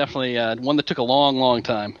 but definitely one that took a long, long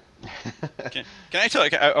time. Can I tell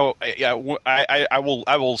you?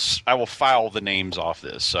 I will file the names off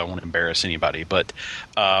this, so I won't embarrass anybody. But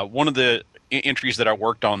one of the entries that I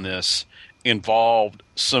worked on this involved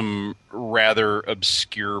some rather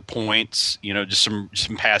obscure points, just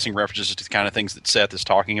some passing references to the kind of things that Seth is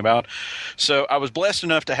talking about. So I was blessed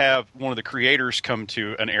enough to have one of the creators come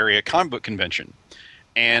to an area comic book convention.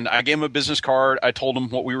 And I gave him a business card. I told him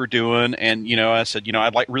what we were doing, and I said,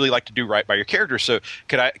 I'd really like to do right by your character. So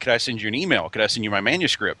could I send you an email? Could I send you my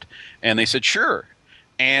manuscript? And they said sure.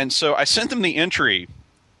 And so I sent them the entry.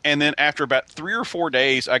 And then after about 3 or 4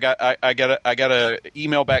 days, I got a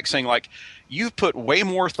email back saying, like, you've put way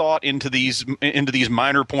more thought into these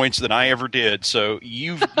minor points than I ever did. So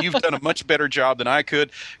you've done a much better job than I could.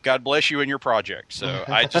 God bless you and your project. So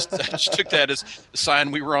I just took that as a sign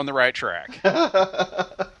we were on the right track.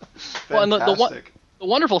 Well, and the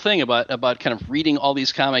wonderful thing about kind of reading all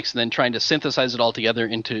these comics and then trying to synthesize it all together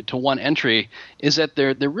into one entry is that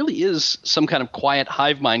there really is some kind of quiet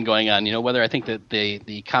hive mind going on. Whether I think that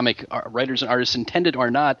the comic writers and artists intended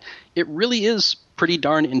or not, it really is pretty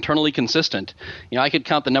darn internally consistent. I could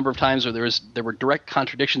count the number of times where there were direct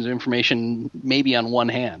contradictions of information maybe on one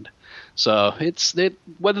hand. So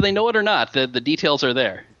whether they know it or not, the details are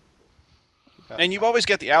there. And you've always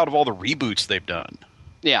got the out of all the reboots they've done.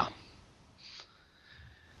 Yeah.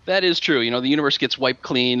 That is true. The universe gets wiped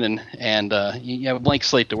clean, and you have a blank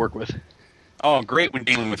slate to work with. Oh, great when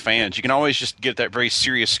dealing with fans. You can always just get that very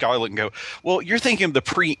serious scholar look and go, well, you're thinking of the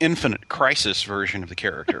pre-Infinite Crisis version of the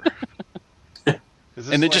character. Is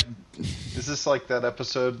this like that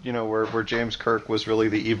episode, where James Kirk was really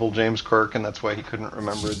the evil James Kirk, and that's why he couldn't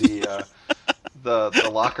remember the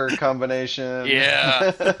locker combination?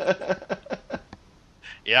 Yeah.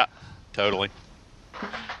 Yeah, totally.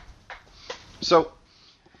 So,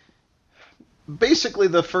 basically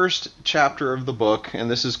the first chapter of the book, and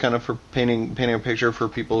this is kind of for painting a picture for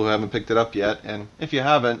people who haven't picked it up yet, and if you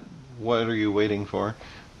haven't, what are you waiting for?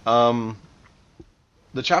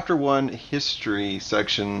 The chapter 1 history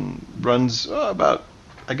section runs about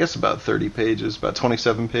 30 pages, about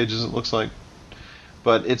 27 pages it looks like.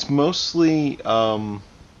 But it's mostly,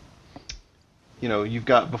 you've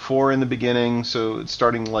got before in the beginning, so it's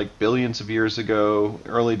starting like billions of years ago,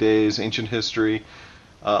 early days, ancient history.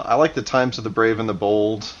 I like the Times of the Brave and the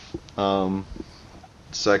Bold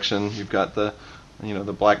section. You've got the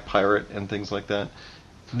Black Pirate and things like that.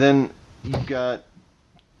 Then you've got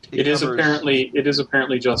it is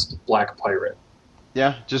apparently just Black Pirate.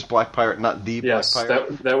 Yeah, just Black Pirate, not the Black Pirate.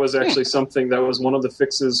 Yes, that was actually something that was one of the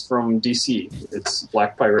fixes from DC. It's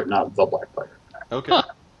Black Pirate, not the Black Pirate. Okay. Huh.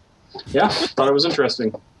 Yeah, thought it was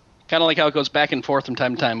interesting. Kind of like how it goes back and forth from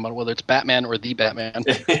time to time about whether it's Batman or the Batman.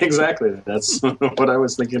 Exactly. That's what I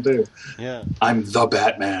was thinking too. Yeah. I'm the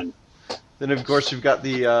Batman. Then, of course, you've got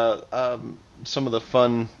the some of the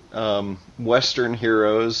fun Western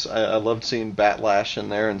heroes. I loved seeing Batlash in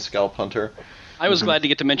there and Scalp Hunter. I was glad to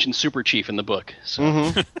get to mention Super Chief in the book.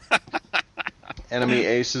 So. Enemy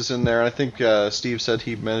Ace is in there. I think Steve said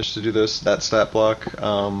he managed to do that stat block.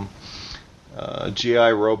 GI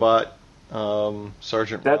Robot,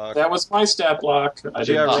 Sergeant Rock. That was my stat block. I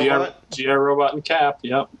did GI Robot and Cap.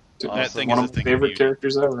 Yep. Awesome. That thing One is of a my thing favorite of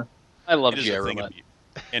characters ever. I love It is GI a thing Robot.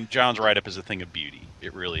 of and John's write-up is a thing of beauty.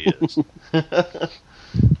 It really is.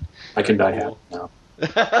 I can die happy now.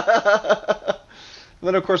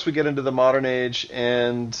 Then, of course, we get into the modern age,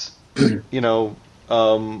 and you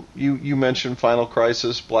mentioned Final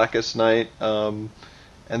Crisis, Blackest Night, and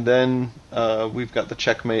then we've got the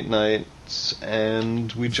Checkmate Knights,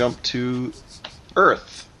 and we jump to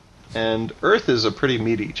Earth. And Earth is a pretty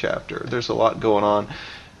meaty chapter. There's a lot going on.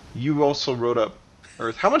 You also wrote up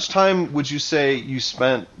Earth. How much time would you say you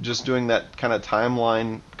spent just doing that kind of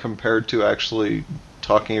timeline compared to actually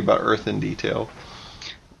talking about Earth in detail?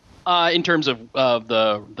 In terms of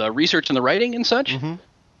the research and the writing and such? Mm-hmm.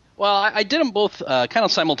 Well, I did them both kind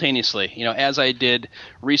of simultaneously. As I did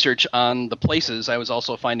research on the places, I was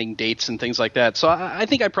also finding dates and things like that. So I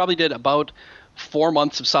think I probably did about 4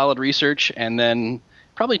 months of solid research, and then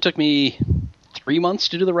probably took me 3 months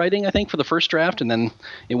to do the writing, I think, for the first draft, and then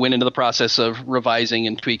it went into the process of revising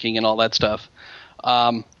and tweaking and all that stuff.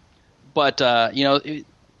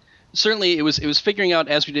 Certainly it was figuring out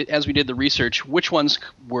as we did the research which ones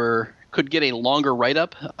could get a longer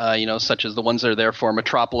write-up, such as the ones that are there for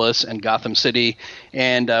Metropolis and Gotham City,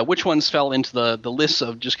 and which ones fell into the lists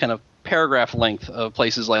of just kind of paragraph length of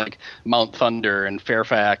places like Mount Thunder and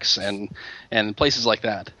Fairfax and places like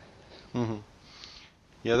that. Mm-hmm.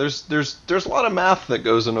 Yeah, there's a lot of math that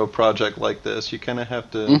goes into a project like this. You kind of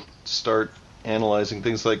have to start analyzing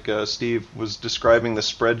things like Steve was describing the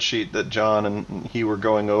spreadsheet that John and he were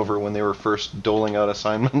going over when they were first doling out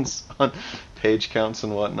assignments on page counts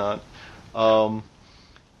and whatnot.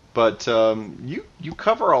 But you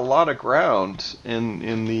cover a lot of ground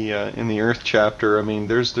in the Earth chapter. I mean,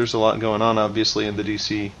 there's a lot going on, obviously, in the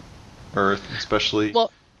DC Earth, especially.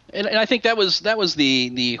 Well, and I think that was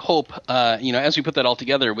the hope. As we put that all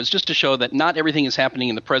together, was just to show that not everything is happening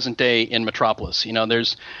in the present day in Metropolis.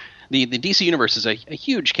 There's the DC universe is a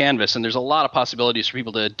huge canvas, and there's a lot of possibilities for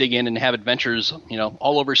people to dig in and have adventures,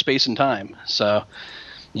 all over space and time. So,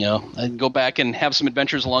 I'd go back and have some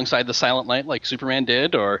adventures alongside the Silent Knight like Superman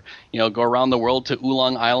did, or, go around the world to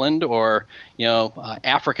Oolong Island, or,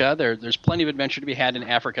 Africa. There's plenty of adventure to be had in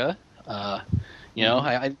Africa.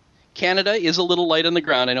 Canada is a little light on the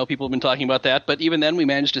ground. I know people have been talking about that, but even then we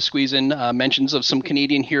managed to squeeze in mentions of some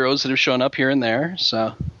Canadian heroes that have shown up here and there.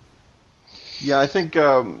 So. Yeah, I think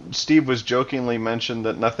Steve was jokingly mentioned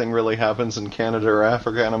that nothing really happens in Canada or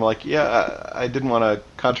Africa, and I'm like, yeah, I didn't want to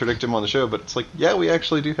contradict him on the show, but it's like, yeah, we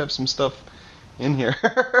actually do have some stuff in here.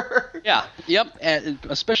 Yeah, yep, and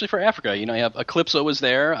especially for Africa. You have Eclipso was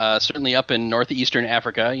there, certainly up in northeastern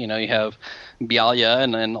Africa. You have Bialya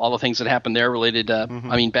and all the things that happened there related,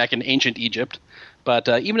 back in ancient Egypt. But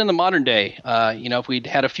even in the modern day, if we'd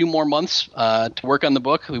had a few more months to work on the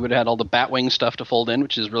book, we would have had all the Batwing stuff to fold in,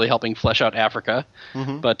 which is really helping flesh out Africa.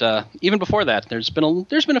 Mm-hmm. But even before that, there's been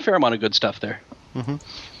a fair amount of good stuff there. Mm-hmm.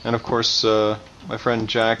 And of course, my friend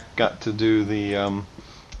Jack got to do the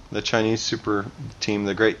Chinese super team,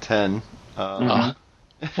 the Great 10. Fun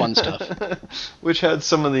stuff. Which had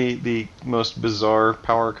some of the most bizarre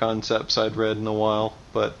power concepts I'd read in a while,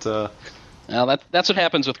 but. Now that's what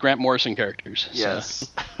happens with Grant Morrison characters.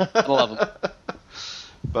 Yes, so, I love them.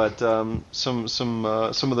 But some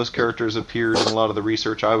of those characters appeared in a lot of the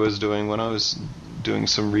research I was doing when I was doing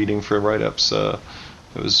some reading for write-ups. It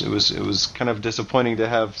was kind of disappointing to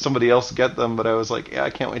have somebody else get them, but I was like, yeah, I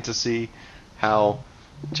can't wait to see how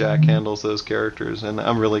Jack handles those characters, and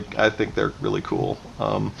I think they're really cool.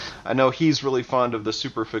 I know he's really fond of the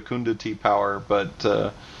super fecundity power,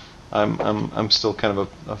 but. I'm still kind of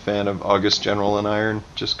a fan of August General in Iron,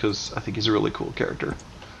 just because I think he's a really cool character.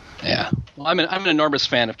 Yeah. Well, I'm an enormous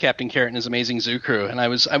fan of Captain Carrot and his amazing zoo crew, and I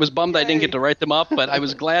was bummed I didn't get to write them up, but I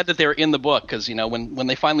was glad that they were in the book because when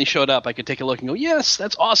they finally showed up, I could take a look and go, yes,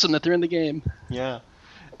 that's awesome that they're in the game. Yeah.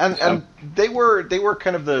 And they were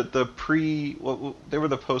kind of the they were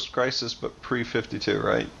the post-crisis but pre-52,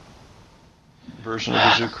 right? Version of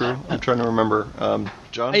the zoo crew. I'm trying to remember.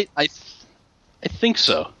 John? I think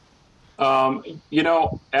so.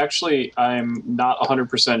 Actually, I'm not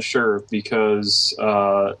 100% sure because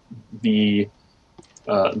that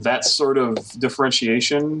sort of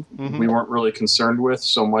differentiation we weren't really concerned with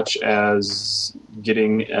so much as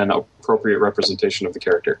getting an appropriate representation of the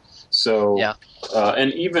character. So, yeah.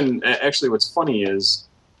 And even actually, what's funny is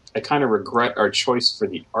I kind of regret our choice for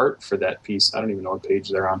the art for that piece. I don't even know what page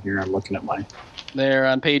they're on here. I'm looking at my. They're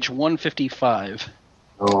on page 155.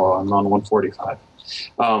 Oh, I'm on 145.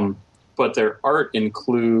 But their art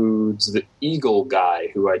includes the Eagle guy,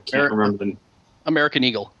 who I can't remember the American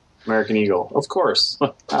Eagle. American Eagle, of course.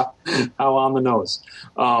 How on the nose.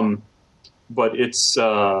 But it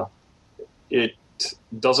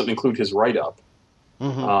doesn't include his write-up.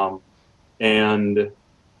 So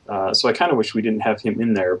I kind of wish we didn't have him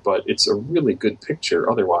in there, but it's a really good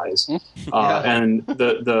picture otherwise. And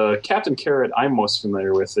the Captain Carrot I'm most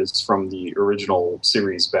familiar with is from the original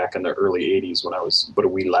series back in the early 80s when I was but a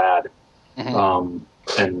wee lad.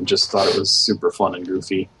 And just thought it was super fun and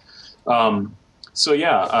goofy. And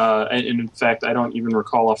in fact, I don't even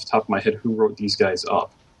recall off the top of my head who wrote these guys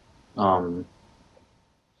up. But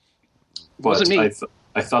wasn't me.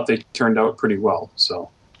 I thought they turned out pretty well. So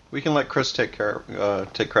we can let Chris take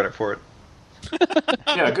credit for it.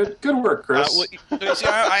 Yeah, good work, Chris. See,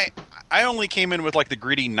 I only came in with like the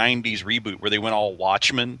gritty '90s reboot where they went all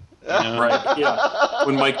Watchmen. Right? Yeah.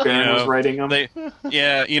 When Mike Barron was writing them, they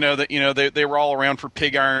were all around for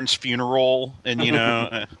Pig Iron's funeral, and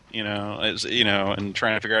and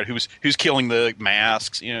trying to figure out who's killing the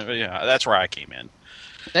masks. That's where I came in.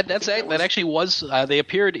 That actually was they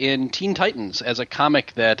appeared in Teen Titans as a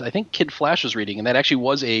comic that I think Kid Flash was reading, and that actually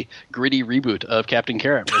was a gritty reboot of Captain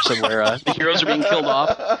Carrot, where the heroes are being killed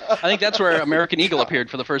off. I think that's where American Eagle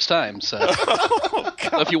appeared for the first time. So,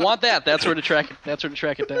 so if you want that's where to track it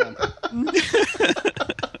down.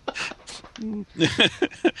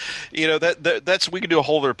 That's we could do a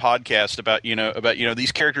whole other podcast about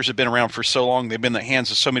these characters have been around for so long, they've been in the hands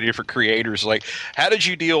of so many different creators. Like, how did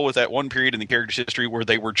you deal with that one period in the character's history where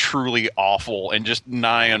they were truly awful and just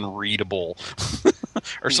nigh unreadable,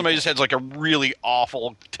 or somebody just has like a really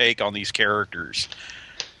awful take on these characters?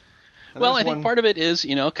 Well, I think part of it is,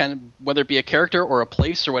 kind of whether it be a character or a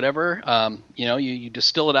place or whatever, you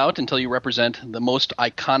distill it out until you represent the most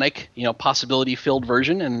iconic, possibility-filled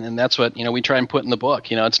version, and that's what, we try and put in the book.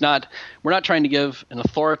 We're not trying to give an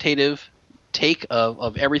authoritative take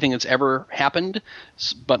of everything that's ever happened,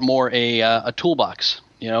 but more a toolbox,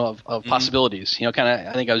 of possibilities.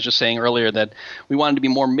 I think I was just saying earlier that we wanted to be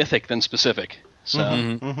more mythic than specific.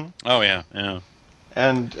 So. Oh, yeah.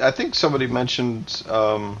 And I think somebody mentioned...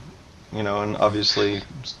 and obviously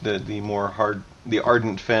the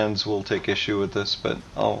ardent fans will take issue with this, but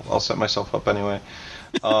I'll set myself up anyway.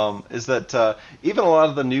 Is that even a lot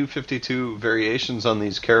of the new 52 variations on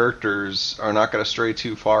these characters are not going to stray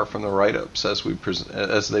too far from the write-ups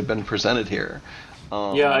as they've been presented here.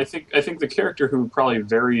 I think the character who probably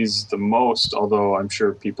varies the most, although I'm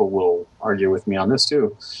sure people will argue with me on this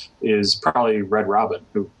too, is probably Red Robin,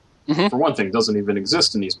 who, for one thing, doesn't even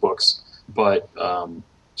exist in these books, but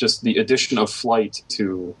just the addition of flight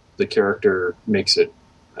to the character makes it,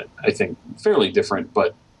 I think, fairly different,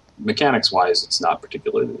 but mechanics-wise, it's not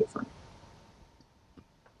particularly different.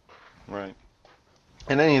 Right.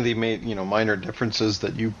 And any of the minor differences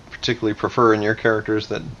that you particularly prefer in your characters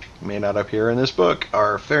that may not appear in this book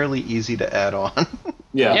are fairly easy to add on.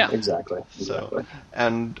 Yeah, exactly. So,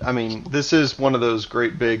 and I mean, this is one of those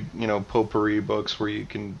great big, potpourri books where you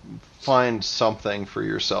can find something for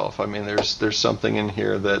yourself. I mean, there's something in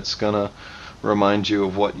here that's gonna remind you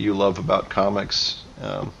of what you love about comics.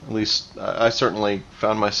 At least I certainly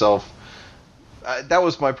found myself. That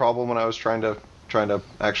was my problem when I was trying to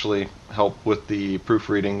actually help with the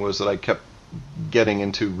proofreading, was that I kept getting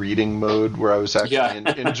into reading mode where I was actually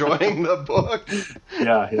enjoying the book.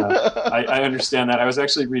 Yeah. I understand that. I was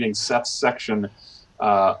actually reading Seth's section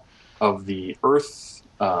of the Earth,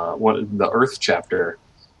 the Earth chapter,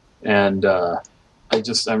 and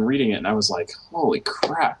I'm reading it, and I was like, "Holy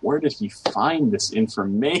crap! Where did he find this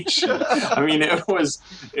information?" I mean, it was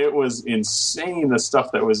insane, the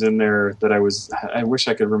stuff that was in there. I wish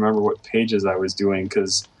I could remember what pages I was doing,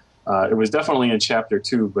 because it was definitely in chapter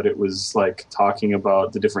 2, but it was like talking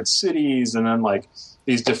about the different cities, and then like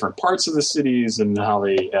these different parts of the cities and how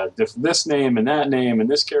they had this name and that name, and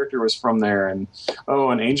this character was from there, and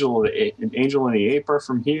an angel and the ape are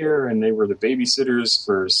from here, and they were the babysitters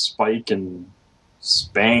for Spike and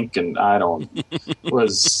Spank, and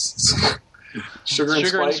was Sugar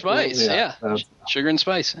and Spice, yeah. Sugar and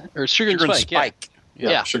Spice, or Sugar and Spike.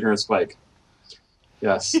 Yeah, Sugar and Spike.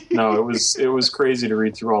 Yes. No, it was crazy to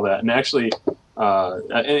read through all that, and actually,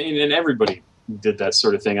 and everybody did that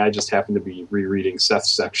sort of thing. I just happened to be rereading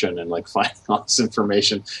Seth's section and like finding all this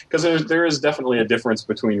information, because there is definitely a difference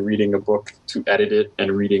between reading a book to edit it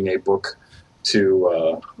and reading a book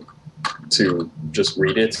to just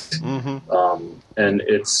read it. Mm-hmm. And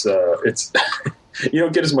it's you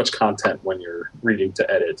don't get as much content when you're reading to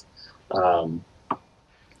edit.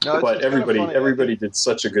 But everybody did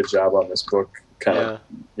such a good job on this book, kind of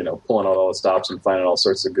pulling out all the stops and finding all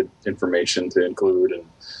sorts of good information to include.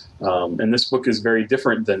 And this book is very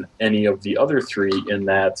different than any of the other three in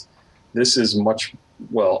that this is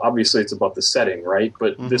obviously it's about the setting, right?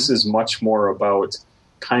 But mm-hmm. This is much more about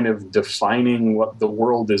kind of defining what the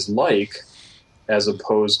world is like, as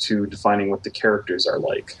opposed to defining what the characters are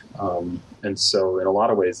like. And so in a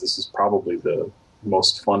lot of ways, this is probably the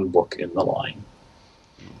most fun book in the line.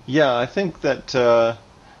 Yeah, I think that,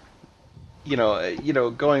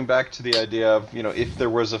 going back to the idea of, if there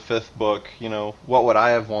was a fifth book, what would I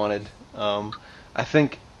have wanted? I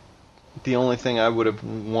think the only thing I would have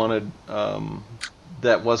wanted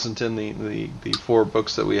that wasn't in the four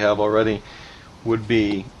books that we have already would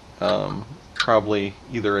be probably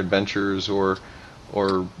either adventures or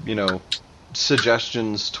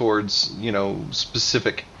suggestions towards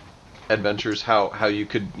specific adventures, how you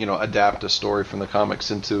could adapt a story from the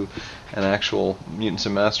comics into an actual Mutants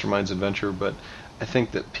and Masterminds adventure. But I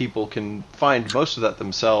think that people can find most of that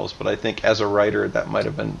themselves, but I think as a writer that might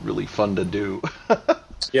have been really fun to do.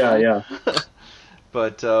 yeah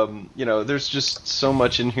But there's just so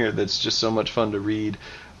much in here that's just so much fun to read.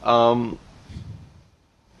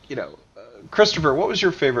 Christopher, what was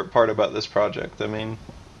your favorite part about this project? I mean,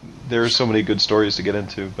 there are so many good stories to get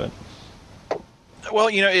into, but... Well,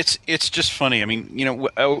 it's just funny. I mean,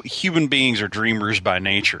 human beings are dreamers by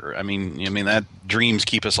nature. I mean that dreams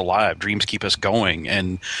keep us alive. Dreams keep us going.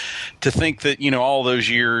 And to think that all those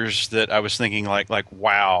years that I was thinking like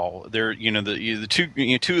wow, they're the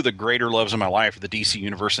two of the greater loves of my life are the DC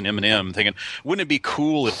Universe and M&M. Thinking, wouldn't it be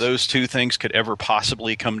cool if those two things could ever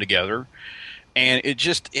possibly come together? And it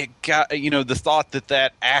got, the thought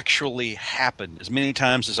that actually happened as many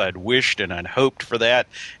times as I'd wished and I'd hoped for that.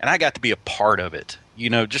 And I got to be a part of it.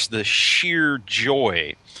 Just the sheer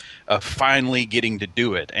joy of finally getting to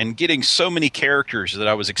do it and getting so many characters that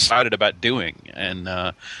I was excited about doing. And,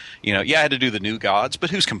 I had to do the New Gods, but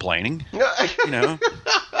who's complaining? I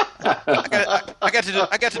got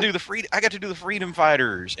to do the Freedom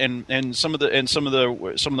Fighters and some of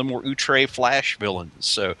the more outre Flash villains.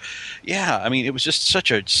 So yeah, I mean, it was just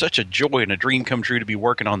such a joy and a dream come true to be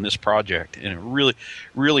working on this project, and it really,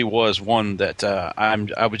 really was one that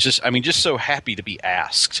I was just so happy to be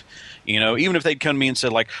asked. Even if they'd come to me and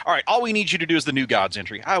said like, all right, all we need you to do is the New Gods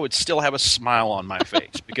entry, I would still have a smile on my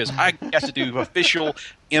face because I got to do official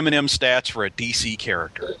M&M stats for a DC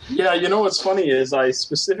character. Yeah, what's funny is I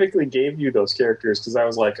specifically gave you those characters because I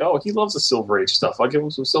was like, oh, he loves the Silver Age stuff. I'll give him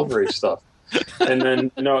some Silver Age stuff. And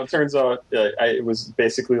then, it turns out it was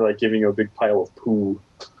basically like giving you a big pile of poo.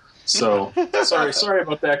 So, sorry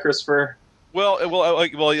about that, Christopher. Well,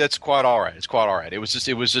 that's quite all right. It's quite all right. It was just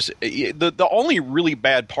the only really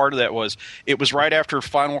bad part of that was it was right after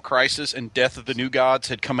Final Crisis and Death of the New Gods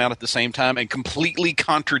had come out at the same time and completely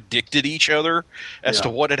contradicted each other as to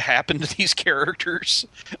what had happened to these characters.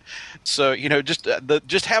 So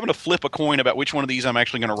just having to flip a coin about which one of these I'm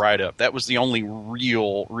actually going to write up, that was the only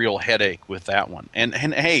real headache with that one. And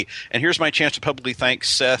hey, and here's my chance to publicly thank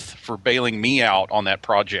Seth for bailing me out on that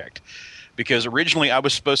project. Because originally I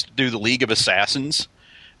was supposed to do the League of Assassins,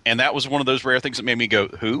 and that was one of those rare things that made me go,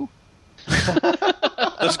 who?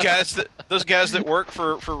 those guys that work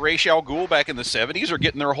for Ra's al Ghul back in the 70s are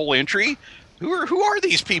getting their whole entry? Who are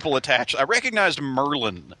these people attached? I recognized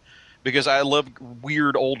Merlin because I love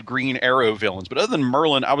weird old Green Arrow villains. But other than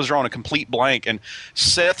Merlin, I was drawing a complete blank, and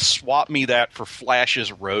Seth swapped me that for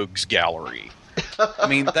Flash's Rogues Gallery. I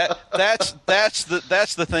mean that's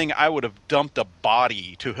the thing I would have dumped a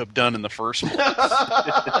body to have done in the first place.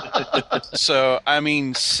 So I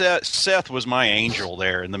mean, Seth was my angel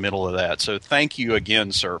there in the middle of that. So thank you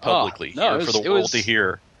again, sir, publicly for the world to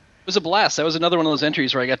hear. It was a blast. That was another one of those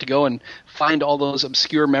entries where I got to go and find all those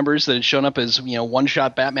obscure members that had shown up as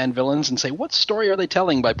one-shot Batman villains and say, what story are they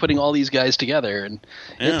telling by putting all these guys together? And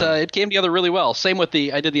it came together really well. Same with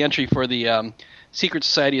I did the entry for the Secret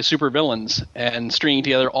Society of Supervillains and stringing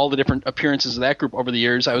together all the different appearances of that group over the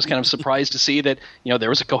years, I was kind of surprised to see that, there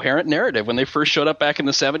was a coherent narrative. When they first showed up back in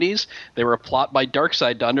the 70s, they were a plot by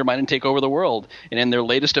Darkseid to undermine and take over the world. And in their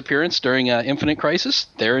latest appearance during Infinite Crisis,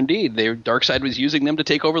 Darkseid was using them to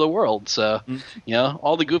take over the world. So,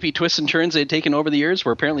 all the goofy twists and turns they had taken over the years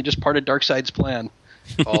were apparently just part of Darkseid's plan.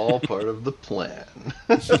 All part of the plan.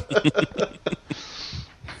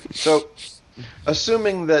 So,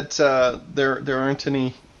 assuming that there aren't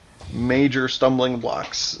any major stumbling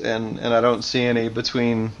blocks, and I don't see any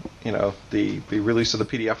between the release of the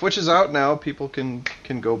PDF, which is out now, people can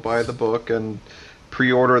go buy the book and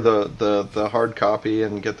pre-order the hard copy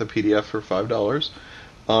and get the PDF for $5,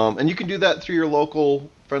 and you can do that through your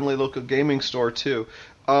friendly local gaming store too.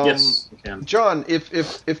 Yes, you can. John,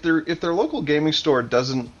 if their local gaming store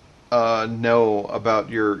doesn't know about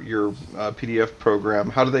your PDF program,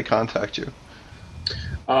 how do they contact you?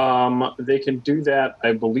 They can do that,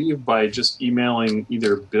 I believe, by just emailing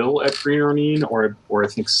either Bill at Green Ornine or I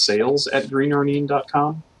think sales at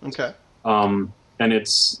greenornine.com. Okay. And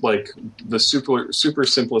it's like the super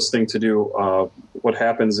simplest thing to do. What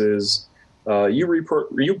happens is you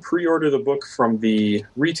pre-order the book from the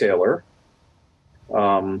retailer,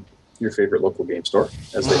 your favorite local game store,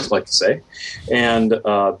 as they like to say, and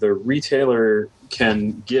the retailer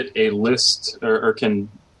can get a list or can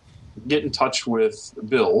get in touch with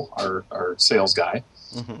Bill, our sales guy,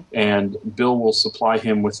 and Bill will supply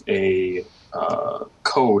him with a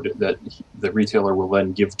code that the retailer will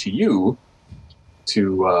then give to you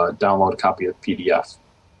to download a copy of the PDF.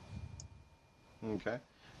 Okay.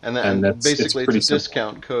 And basically it's a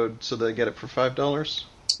discount code, so they get it for $5?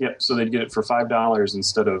 Yep, so they'd get it for $5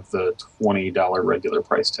 instead of the $20 regular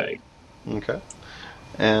price tag. Okay.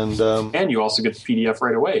 And you also get the PDF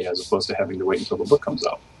right away, as opposed to having to wait until the book comes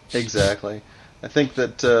out. Exactly. I think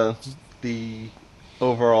that the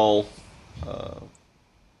overall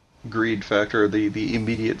greed factor, the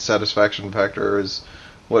immediate satisfaction factor, is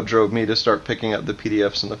what drove me to start picking up the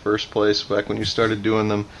PDFs in the first place back when you started doing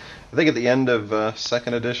them. I think at the end of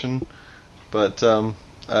second edition, but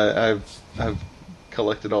I've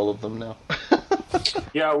collected all of them now.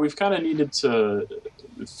 Yeah, we've kind of needed to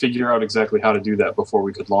figure out exactly how to do that before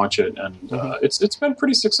we could launch it, and it's been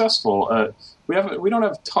pretty successful. We don't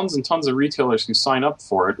have tons and tons of retailers who sign up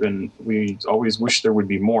for it, and we always wish there would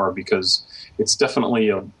be more, because it's definitely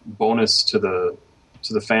a bonus to the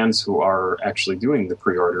fans who are actually doing the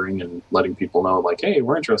pre-ordering and letting people know, like, hey,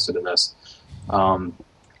 we're interested in this.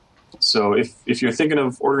 So if you're thinking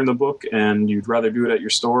of ordering the book and you'd rather do it at your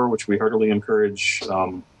store, which we heartily encourage,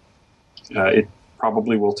 it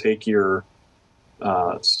probably will take your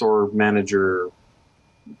store manager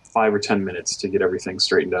 5 or 10 minutes to get everything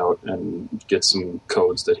straightened out and get some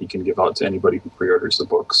codes that he can give out to anybody who pre-orders the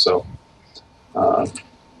book. So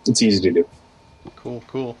it's easy to do.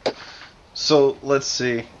 Cool. So let's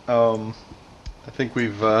see. I think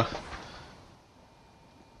we've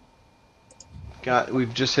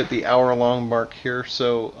just hit the hour-long mark here.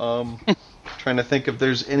 So trying to think if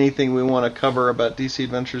there's anything we want to cover about DC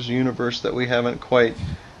Adventures Universe that we haven't quite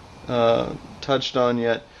touched on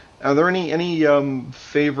yet. Are there any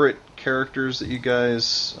favorite characters that you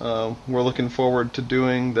guys were looking forward to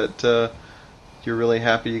doing that you're really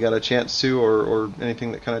happy you got a chance to, or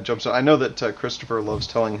anything that kind of jumps out? I know that Christopher loves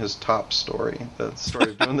telling his top story, the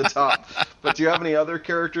story of doing the top. But do you have any other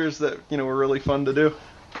characters that were really fun to do?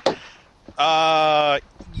 I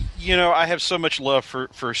have so much love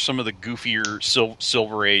for some of the goofier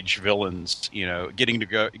Silver Age villains. Getting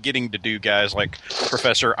to do guys like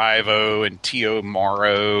Professor Ivo and Tio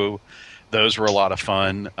Morrow. Those were a lot of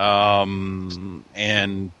fun.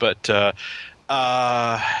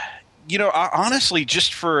 Honestly,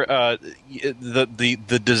 just for the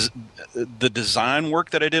design work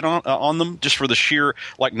that I did on them, just for the sheer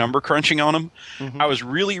number crunching on them, I was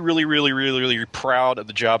really, really, really, really, really proud of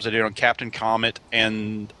the jobs I did on Captain Comet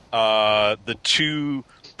and the two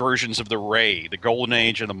versions of the Ray, the Golden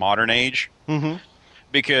Age and the Modern Age,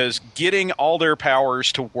 because getting all their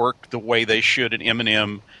powers to work the way they should in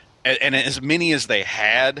M&M, and as many as they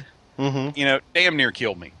had, damn near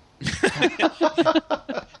killed me.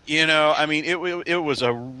 It was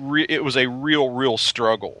a real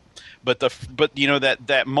struggle. But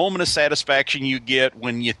that moment of satisfaction you get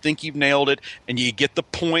when you think you've nailed it and you get the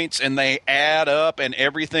points and they add up and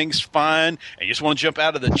everything's fine and you just want to jump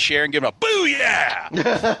out of the chair and give them a booyah!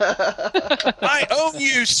 I own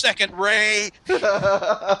you, Second Ray.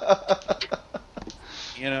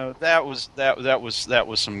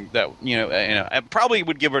 I probably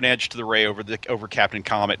would give an edge to the Ray over Captain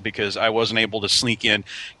Comet, because I wasn't able to sneak in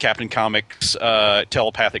Captain Comet's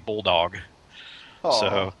telepathic bulldog. Aw.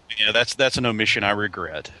 So yeah, that's an omission I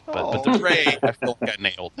regret. But the Ray, I feel like I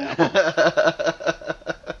nailed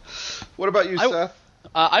that. What about you, Seth?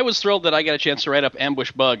 I was thrilled that I got a chance to write up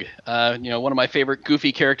Ambush Bug, one of my favorite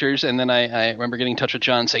goofy characters, and then I remember getting in touch with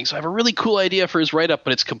John saying, so I have a really cool idea for his write-up,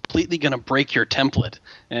 but it's completely going to break your template.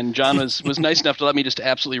 And John was nice enough to let me just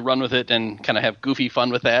absolutely run with it and kind of have goofy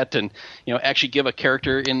fun with that and, actually give a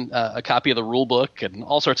character in a copy of the rule book and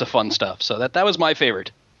all sorts of fun stuff. So that was my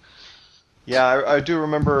favorite. Yeah, I do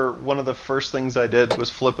remember one of the first things I did was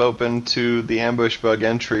flip open to the Ambush Bug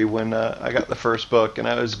entry when I got the first book, and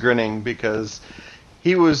I was grinning because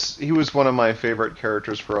he was one of my favorite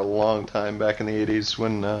characters for a long time back in the 80s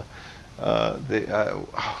when now I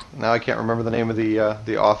can't remember the name of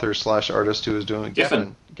the author / artist who was doing it.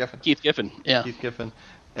 Giffen. Keith Giffen, yeah. Keith Giffen.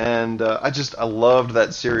 And I loved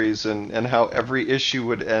that series and how every issue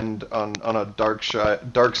would end on a dark side,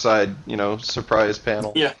 surprise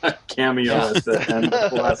panel. Yeah, cameo at the end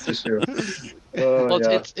of the last issue.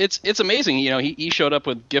 It's amazing. He showed up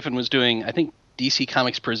with Giffen was doing, I think, DC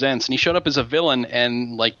Comics Presents, and he showed up as a villain,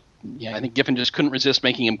 and I think Giffen just couldn't resist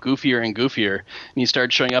making him goofier and goofier, and he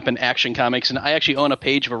started showing up in Action Comics, and I actually own a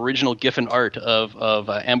page of original Giffen art of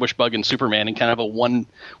Ambush Bug and Superman, and kind of a one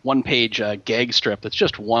page gag strip that's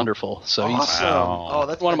just wonderful. So awesome. He's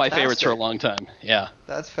that's one fantastic. of my favorites for a long time. Yeah,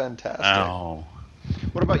 that's fantastic. Oh.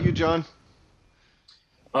 What about you, John?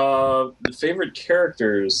 The favorite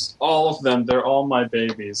characters, all of them, they're all my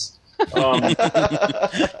babies.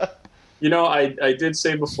 I did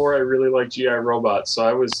say before I really like G.I. Robot, so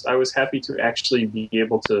I was happy to actually be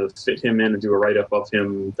able to fit him in and do a write-up of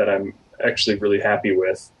him that I'm actually really happy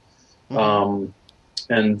with. Mm-hmm.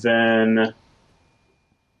 And then,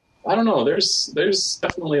 I don't know, there's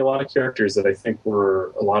definitely a lot of characters that I think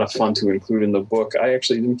were a lot of fun to include in the book. I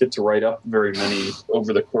actually didn't get to write up very many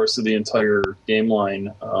over the course of the entire game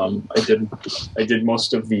line. I did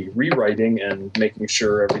most of the rewriting and making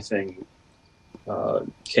sure everything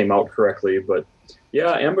came out correctly, but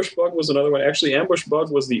yeah, Ambush Bug was another one. Actually, Ambush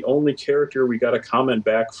Bug was the only character we got a comment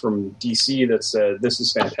back from DC that said, "This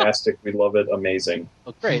is fantastic, we love it, amazing."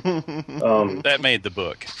 Oh, great! That made the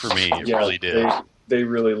book for me. It really did. They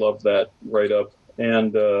really loved that write up,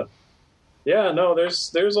 and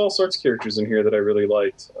there's all sorts of characters in here that I really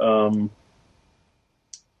liked.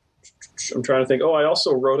 I'm trying to think. Oh, I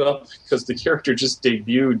also wrote up, because the character just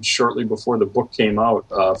debuted shortly before the book came out,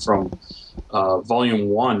 from Volume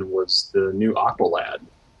 1 was the new Aqualad.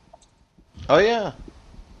 Oh, yeah.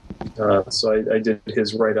 So I did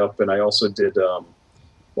his write-up, and I also did,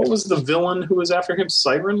 what was the villain who was after him?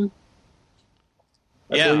 Siren?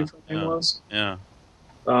 I believe her name was. Yeah.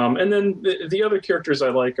 And then the other characters I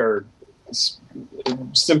like are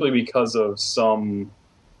simply because of some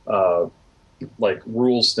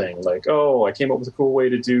rules thing, like, I came up with a cool way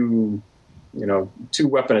to do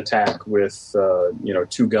 2-weapon attack with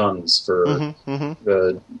 2 guns for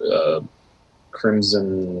the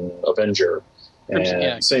Crimson Avenger, and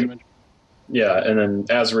and then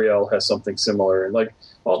Azrael has something similar, and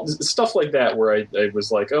all stuff like that, where I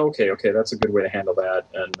was like, okay, that's a good way to handle that.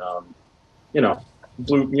 And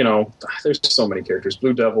Blue, there's so many characters: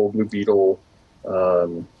 Blue Devil, Blue Beetle,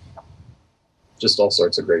 just all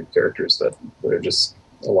sorts of great characters that are just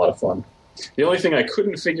a lot of fun. The only thing I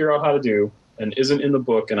couldn't figure out how to do, and isn't in the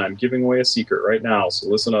book, and I'm giving away a secret right now, so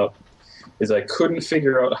listen up, is I couldn't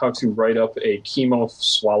figure out how to write up a chemo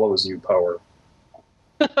swallows you power.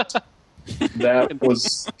 That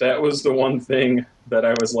was the one thing that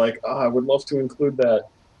I was like, I would love to include that,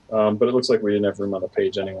 but it looks like we didn't have room on the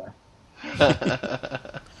page anyway.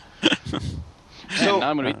 So now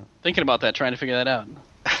I'm going to be thinking about that, trying to figure that out.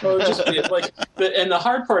 So and the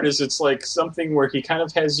hard part is it's like something where he kind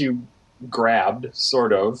of has you grabbed,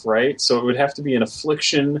 sort of, right? So it would have to be an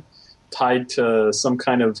affliction tied to some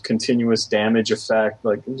kind of continuous damage effect,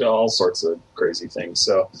 like all sorts of crazy things.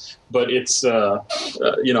 So, but it's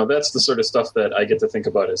that's the sort of stuff that I get to think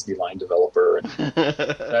about as the line developer,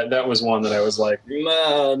 and that was one that I was like,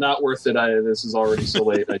 nah, not worth it. This is already so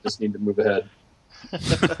late. I just need to move ahead.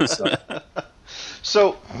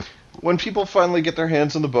 So when people finally get their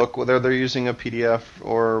hands on the book, whether they're using a PDF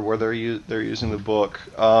or whether they're using the book,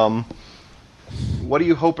 what do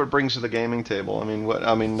you hope it brings to the gaming table?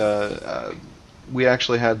 We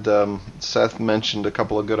actually had Seth mentioned a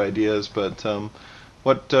couple of good ideas, but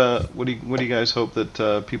what do you guys hope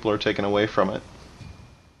that people are taking away from it?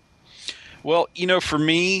 Well, for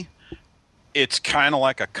me, it's kind of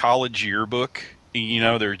like a college yearbook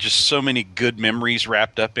There are just so many good memories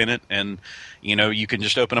wrapped up in it, and you can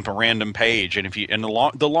just open up a random page, and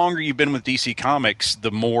the longer you've been with DC Comics,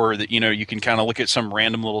 the more that you can kind of look at some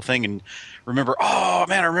random little thing and remember, oh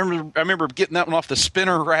man, I remember getting that one off the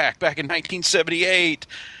spinner rack back in 1978.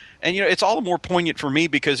 And it's all the more poignant for me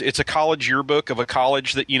because it's a college yearbook of a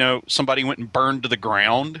college that somebody went and burned to the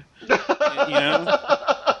ground.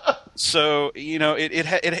 So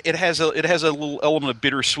it has a little element of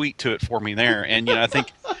bittersweet to it for me there, and I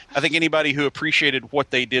think anybody who appreciated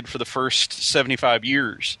what they did for the first 75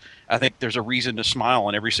 years, I think there's a reason to smile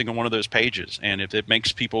on every single one of those pages, and if it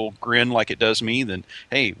makes people grin like it does me, then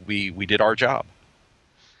hey, we did our job.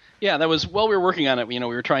 Yeah, that was while we were working on it. We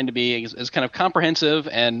were trying to be as kind of comprehensive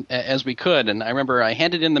and as we could. And I remember I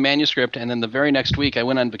handed in the manuscript, and then the very next week I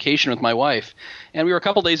went on vacation with my wife. And we were a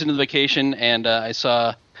couple days into the vacation, and I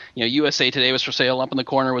saw, USA Today was for sale. Up in the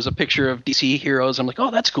corner was a picture of DC heroes. I'm like,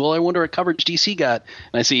 oh, that's cool. I wonder what coverage DC got.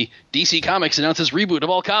 And I see DC Comics announces reboot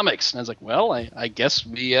of all comics. And I was like, well, I guess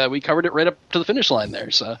we covered it right up to the finish line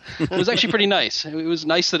there. So it was actually pretty nice. It was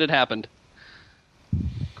nice that it happened.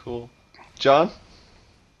 Cool. John?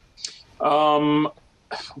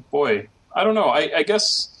 Boy, I don't know. I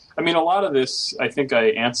guess, a lot of this I think I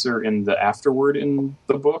answer in the afterword in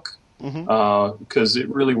the book, because it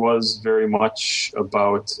really was very much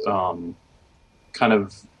about kind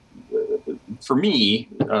of, for me,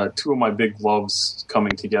 two of my big loves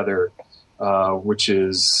coming together, which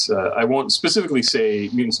is, I won't specifically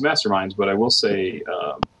say Mutants and Masterminds, but I will say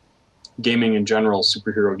gaming in general,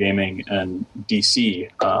 superhero gaming, and DC,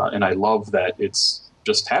 and I love that it's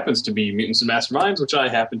just happens to be Mutants and Masterminds, which I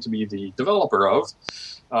happen to be the developer of.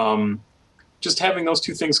 Just having those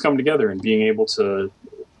two things come together and being able to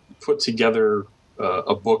put together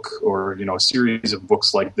a book or a series of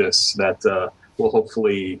books like this that will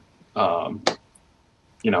hopefully,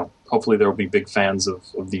 hopefully there will be big fans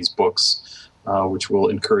of these books, which will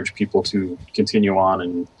encourage people to continue on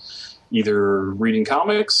and either reading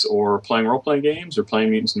comics or playing role-playing games or playing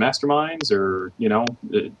Mutants and Masterminds, or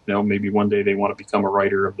maybe one day they want to become a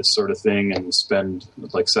writer of this sort of thing and spend,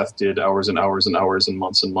 like Seth did, hours and hours and hours and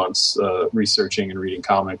months researching and reading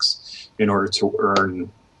comics in order to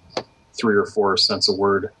earn 3 or 4 cents a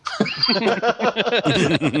word.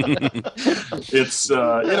 It's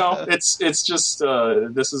it's just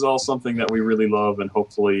this is all something that we really love, and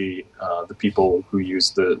hopefully the people who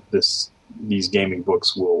use these gaming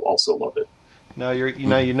books will also love it. Now you're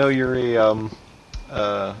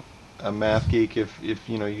a math geek if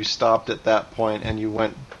you stopped at that point and you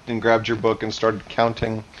went and grabbed your book and started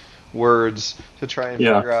counting words to try and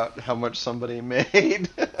figure out how much somebody made.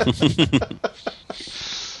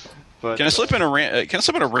 But, can I slip in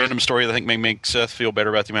a random story that I think may make Seth feel better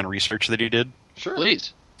about the amount of research that he did? Sure,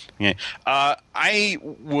 please. Yeah, I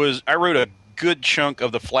wrote a good chunk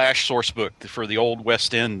of the Flash source book for the old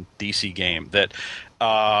West End DC game that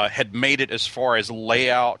had made it as far as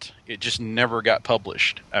layout. It just never got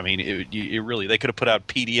published. I mean, it really, they could have put out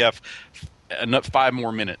PDF 5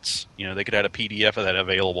 more minutes. They could have had a PDF of that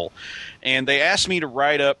available. And they asked me to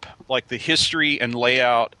write up like the history and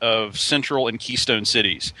layout of Central and Keystone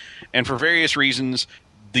cities. And for various reasons,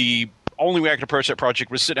 the only way I could approach that project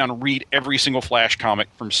was sit down and read every single Flash comic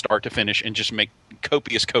from start to finish and just make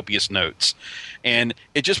copious notes. And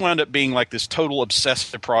it just wound up being like this total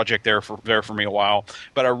obsessive project there for me a while.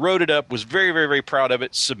 But I wrote it up, was very, very, very proud of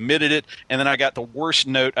it, submitted it, and then I got the worst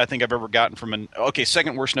note I think I've ever gotten from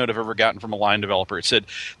second worst note I've ever gotten from a line developer. It said,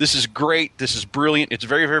 "This is great, this is brilliant, it's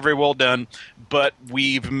very, very, very well done, but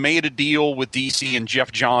we've made a deal with DC and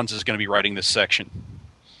Jeff Johns is going to be writing this section."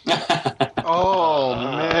 Oh,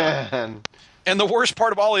 man. And the worst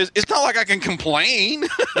part of all is, it's not like I can complain.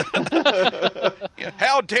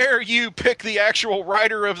 How dare you pick the actual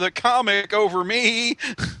writer of the comic over me?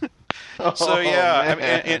 So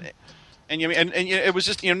yeah, and it was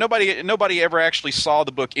just nobody ever actually saw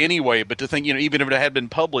the book anyway. But to think even if it had been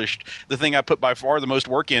published, the thing I put by far the most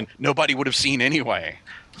work in, nobody would have seen anyway.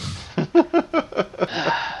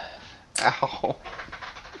 Ow.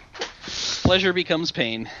 Pleasure becomes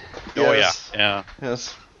pain. Yes. Oh yeah.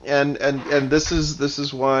 Yes. And this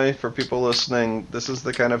is why, for people listening, this is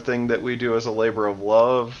the kind of thing that we do as a labor of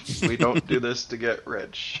love. We don't do this to get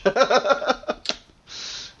rich. And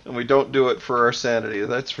we don't do it for our sanity,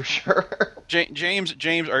 that's for sure. James,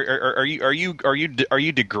 are you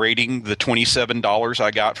degrading the $27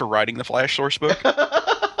 I got for writing the Flash source book?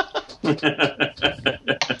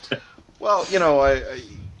 Well,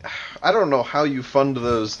 I don't know how you fund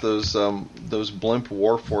those blimp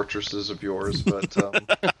war fortresses of yours, but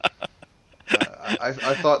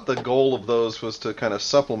I thought the goal of those was to kind of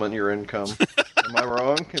supplement your income. Am I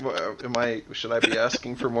wrong? Should I be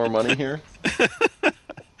asking for more money here?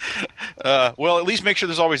 Well, at least make sure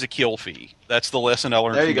there's always a kill fee. That's the lesson I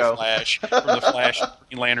learned from the Flash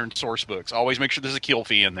Green Lantern source books. Always make sure there's a kill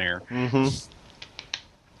fee in there. Mm-hmm.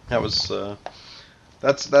 That was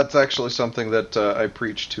that's actually something that I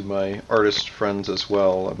preach to my artist friends as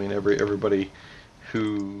well. I mean, everybody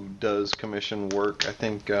who does commission work, I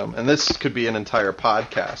think, and this could be an entire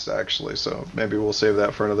podcast actually. So maybe we'll save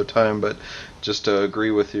that for another time. But just to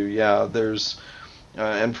agree with you, yeah, there's.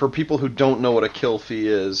 And for people who don't know what a kill fee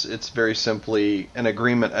is, it's very simply an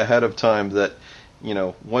agreement ahead of time that,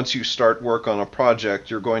 once you start work on a project,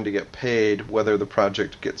 you're going to get paid whether the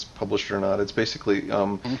project gets published or not. It's basically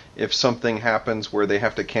if something happens where they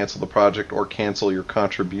have to cancel the project or cancel your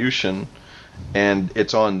contribution, and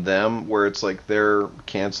it's on them, where it's like they're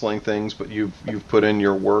canceling things, but you've put in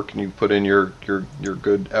your work and you've put in your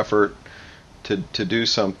good effort to do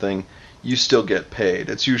something. You still get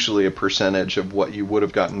paid. It's usually a percentage of what you would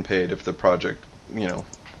have gotten paid if the project,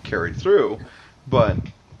 carried through, but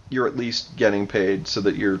you're at least getting paid so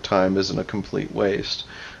that your time isn't a complete waste.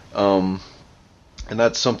 And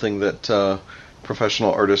that's something that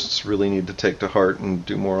professional artists really need to take to heart and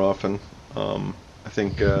do more often. I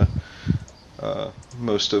think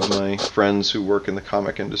most of my friends who work in the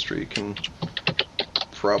comic industry can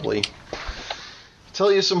probably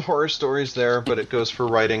tell you some horror stories there, but it goes for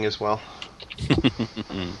writing as well.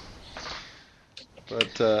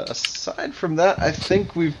 But aside from that, I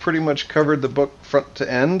think we've pretty much covered the book front to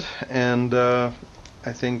end, and I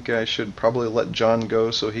think I should probably let John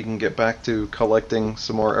go so he can get back to collecting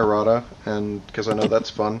some more errata, and because I know that's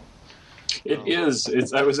fun. It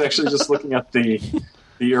is. I was actually just looking at the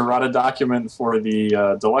errata document for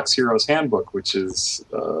the Deluxe Heroes Handbook, which is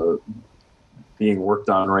being worked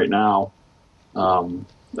on right now.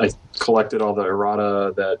 I collected all the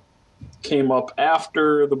errata that came up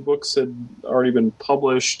after the books had already been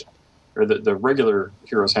published, or the regular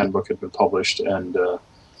Heroes Handbook had been published, and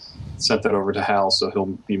sent that over to Hal, so he'll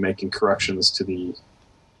be making corrections to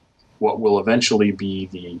what will eventually be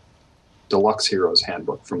the Deluxe Heroes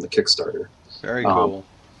Handbook from the Kickstarter. Very cool.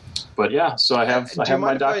 But yeah, so I have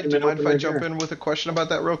my document. Do you mind if I jump in with a question about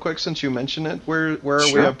that real quick, since you mention it? Where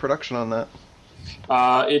are we at production on that?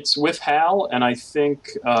 It's with Hal, and I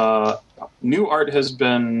think new art has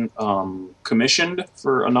been commissioned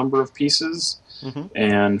for a number of pieces,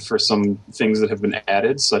 and for some things that have been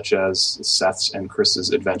added, such as Seth's and Chris's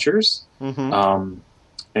adventures.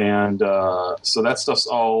 And so that stuff's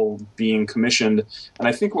all being commissioned. And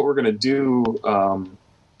I think what we're going to do,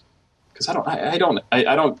 because I don't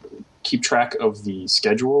keep track of the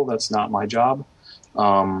schedule. That's not my job.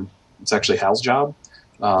 It's actually Hal's job.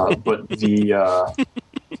 But the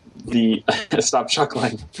stop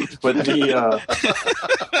chuckling. But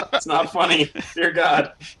it's not funny. Dear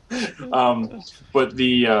God. But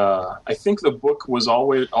I think the book was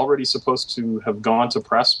already supposed to have gone to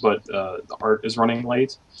press, but the art is running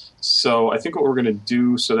late. So I think what we're going to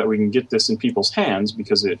do, so that we can get this in people's hands,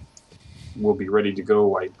 because it will be ready to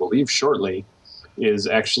go, I believe, shortly, is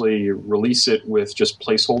actually release it with just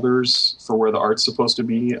placeholders for where the art's supposed to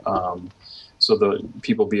be. So the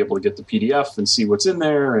people be able to get the PDF and see what's in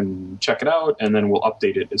there and check it out, and then we'll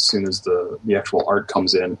update it as soon as the actual art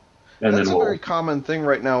comes in. And that's a very common thing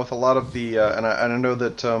right now with a lot of the, and I know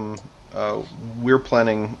that we're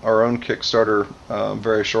planning our own Kickstarter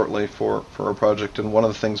very shortly for our project, and one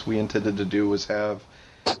of the things we intended to do was have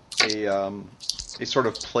a sort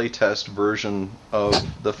of playtest version of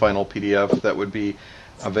the final PDF that would be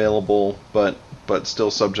available, but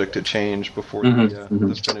still subject to change before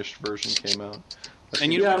the finished version came out.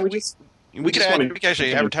 And we could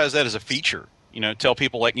actually advertise that as a feature. Tell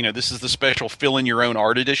people this is the special fill in your own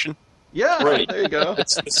art edition. Yeah, right. There you go.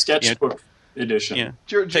 It's the sketchbook edition. Yeah.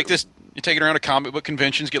 Take it around to comic book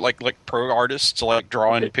conventions, get like pro artists to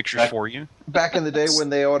draw in pictures for you. Back in the day when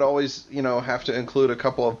they would always, have to include a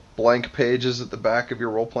couple of blank pages at the back of your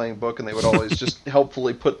role-playing book, and they would always just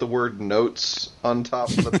helpfully put the word notes on top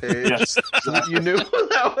of the page. Yes, exactly. You knew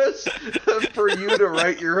that was for you to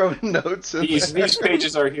write your own notes. These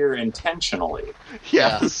pages are here intentionally.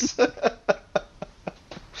 Yes.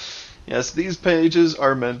 Yes, these pages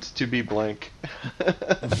are meant to be blank.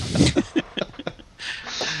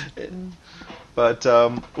 But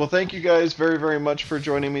well, thank you guys very, very much for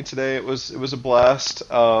joining me today. It was a blast.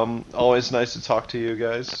 Always nice to talk to you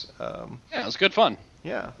guys. Yeah, it was good fun.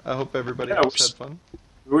 Yeah, I hope everybody else had fun. I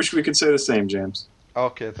wish we could say the same, James.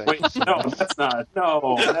 Okay, thank you. Wait, no, that's not.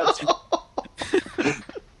 No, that's.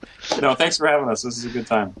 No, thanks for having us. This is a good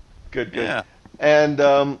time. Good. Yeah. And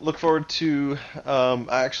look forward to.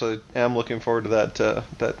 I actually am looking forward to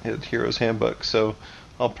that Hero's Handbook. So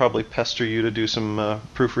I'll probably pester you to do some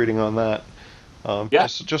proofreading on that.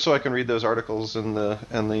 Just so I can read those articles and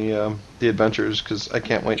the adventures, because I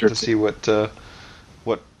can't wait to see what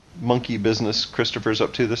monkey business Christopher's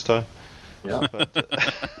up to this time. Yeah.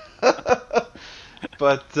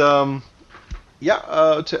 But to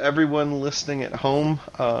everyone listening at home,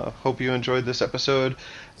 hope you enjoyed this episode.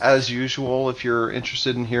 As usual, if you're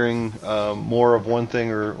interested in hearing more of one thing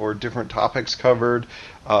or different topics covered,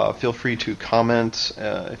 feel free to comment.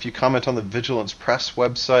 If you comment on the Vigilance Press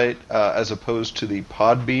website as opposed to the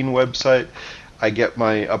Podbean website, I get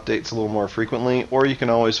my updates a little more frequently. Or you can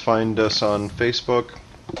always find us on Facebook.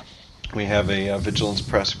 We have a Vigilance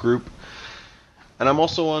Press group. And I'm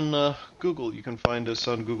also on Google. You can find us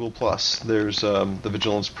on Google+. There's the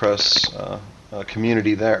Vigilance Press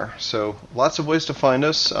community there. So lots of ways to find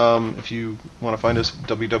us. If you want to find us,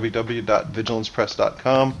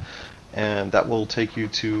 www.vigilancepress.com. And that will take you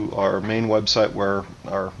to our main website, where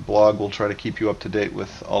our blog will try to keep you up to date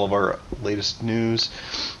with all of our latest news.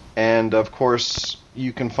 And, of course,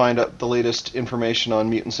 you can find out the latest information on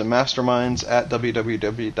Mutants and Masterminds at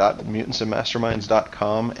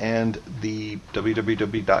www.mutantsandmasterminds.com and the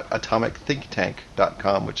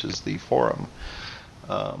www.atomicthinktank.com, which is the forum.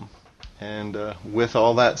 With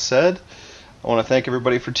all that said, I want to thank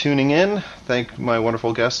everybody for tuning in, thank my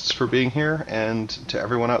wonderful guests for being here, and to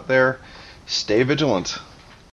everyone out there, stay vigilant.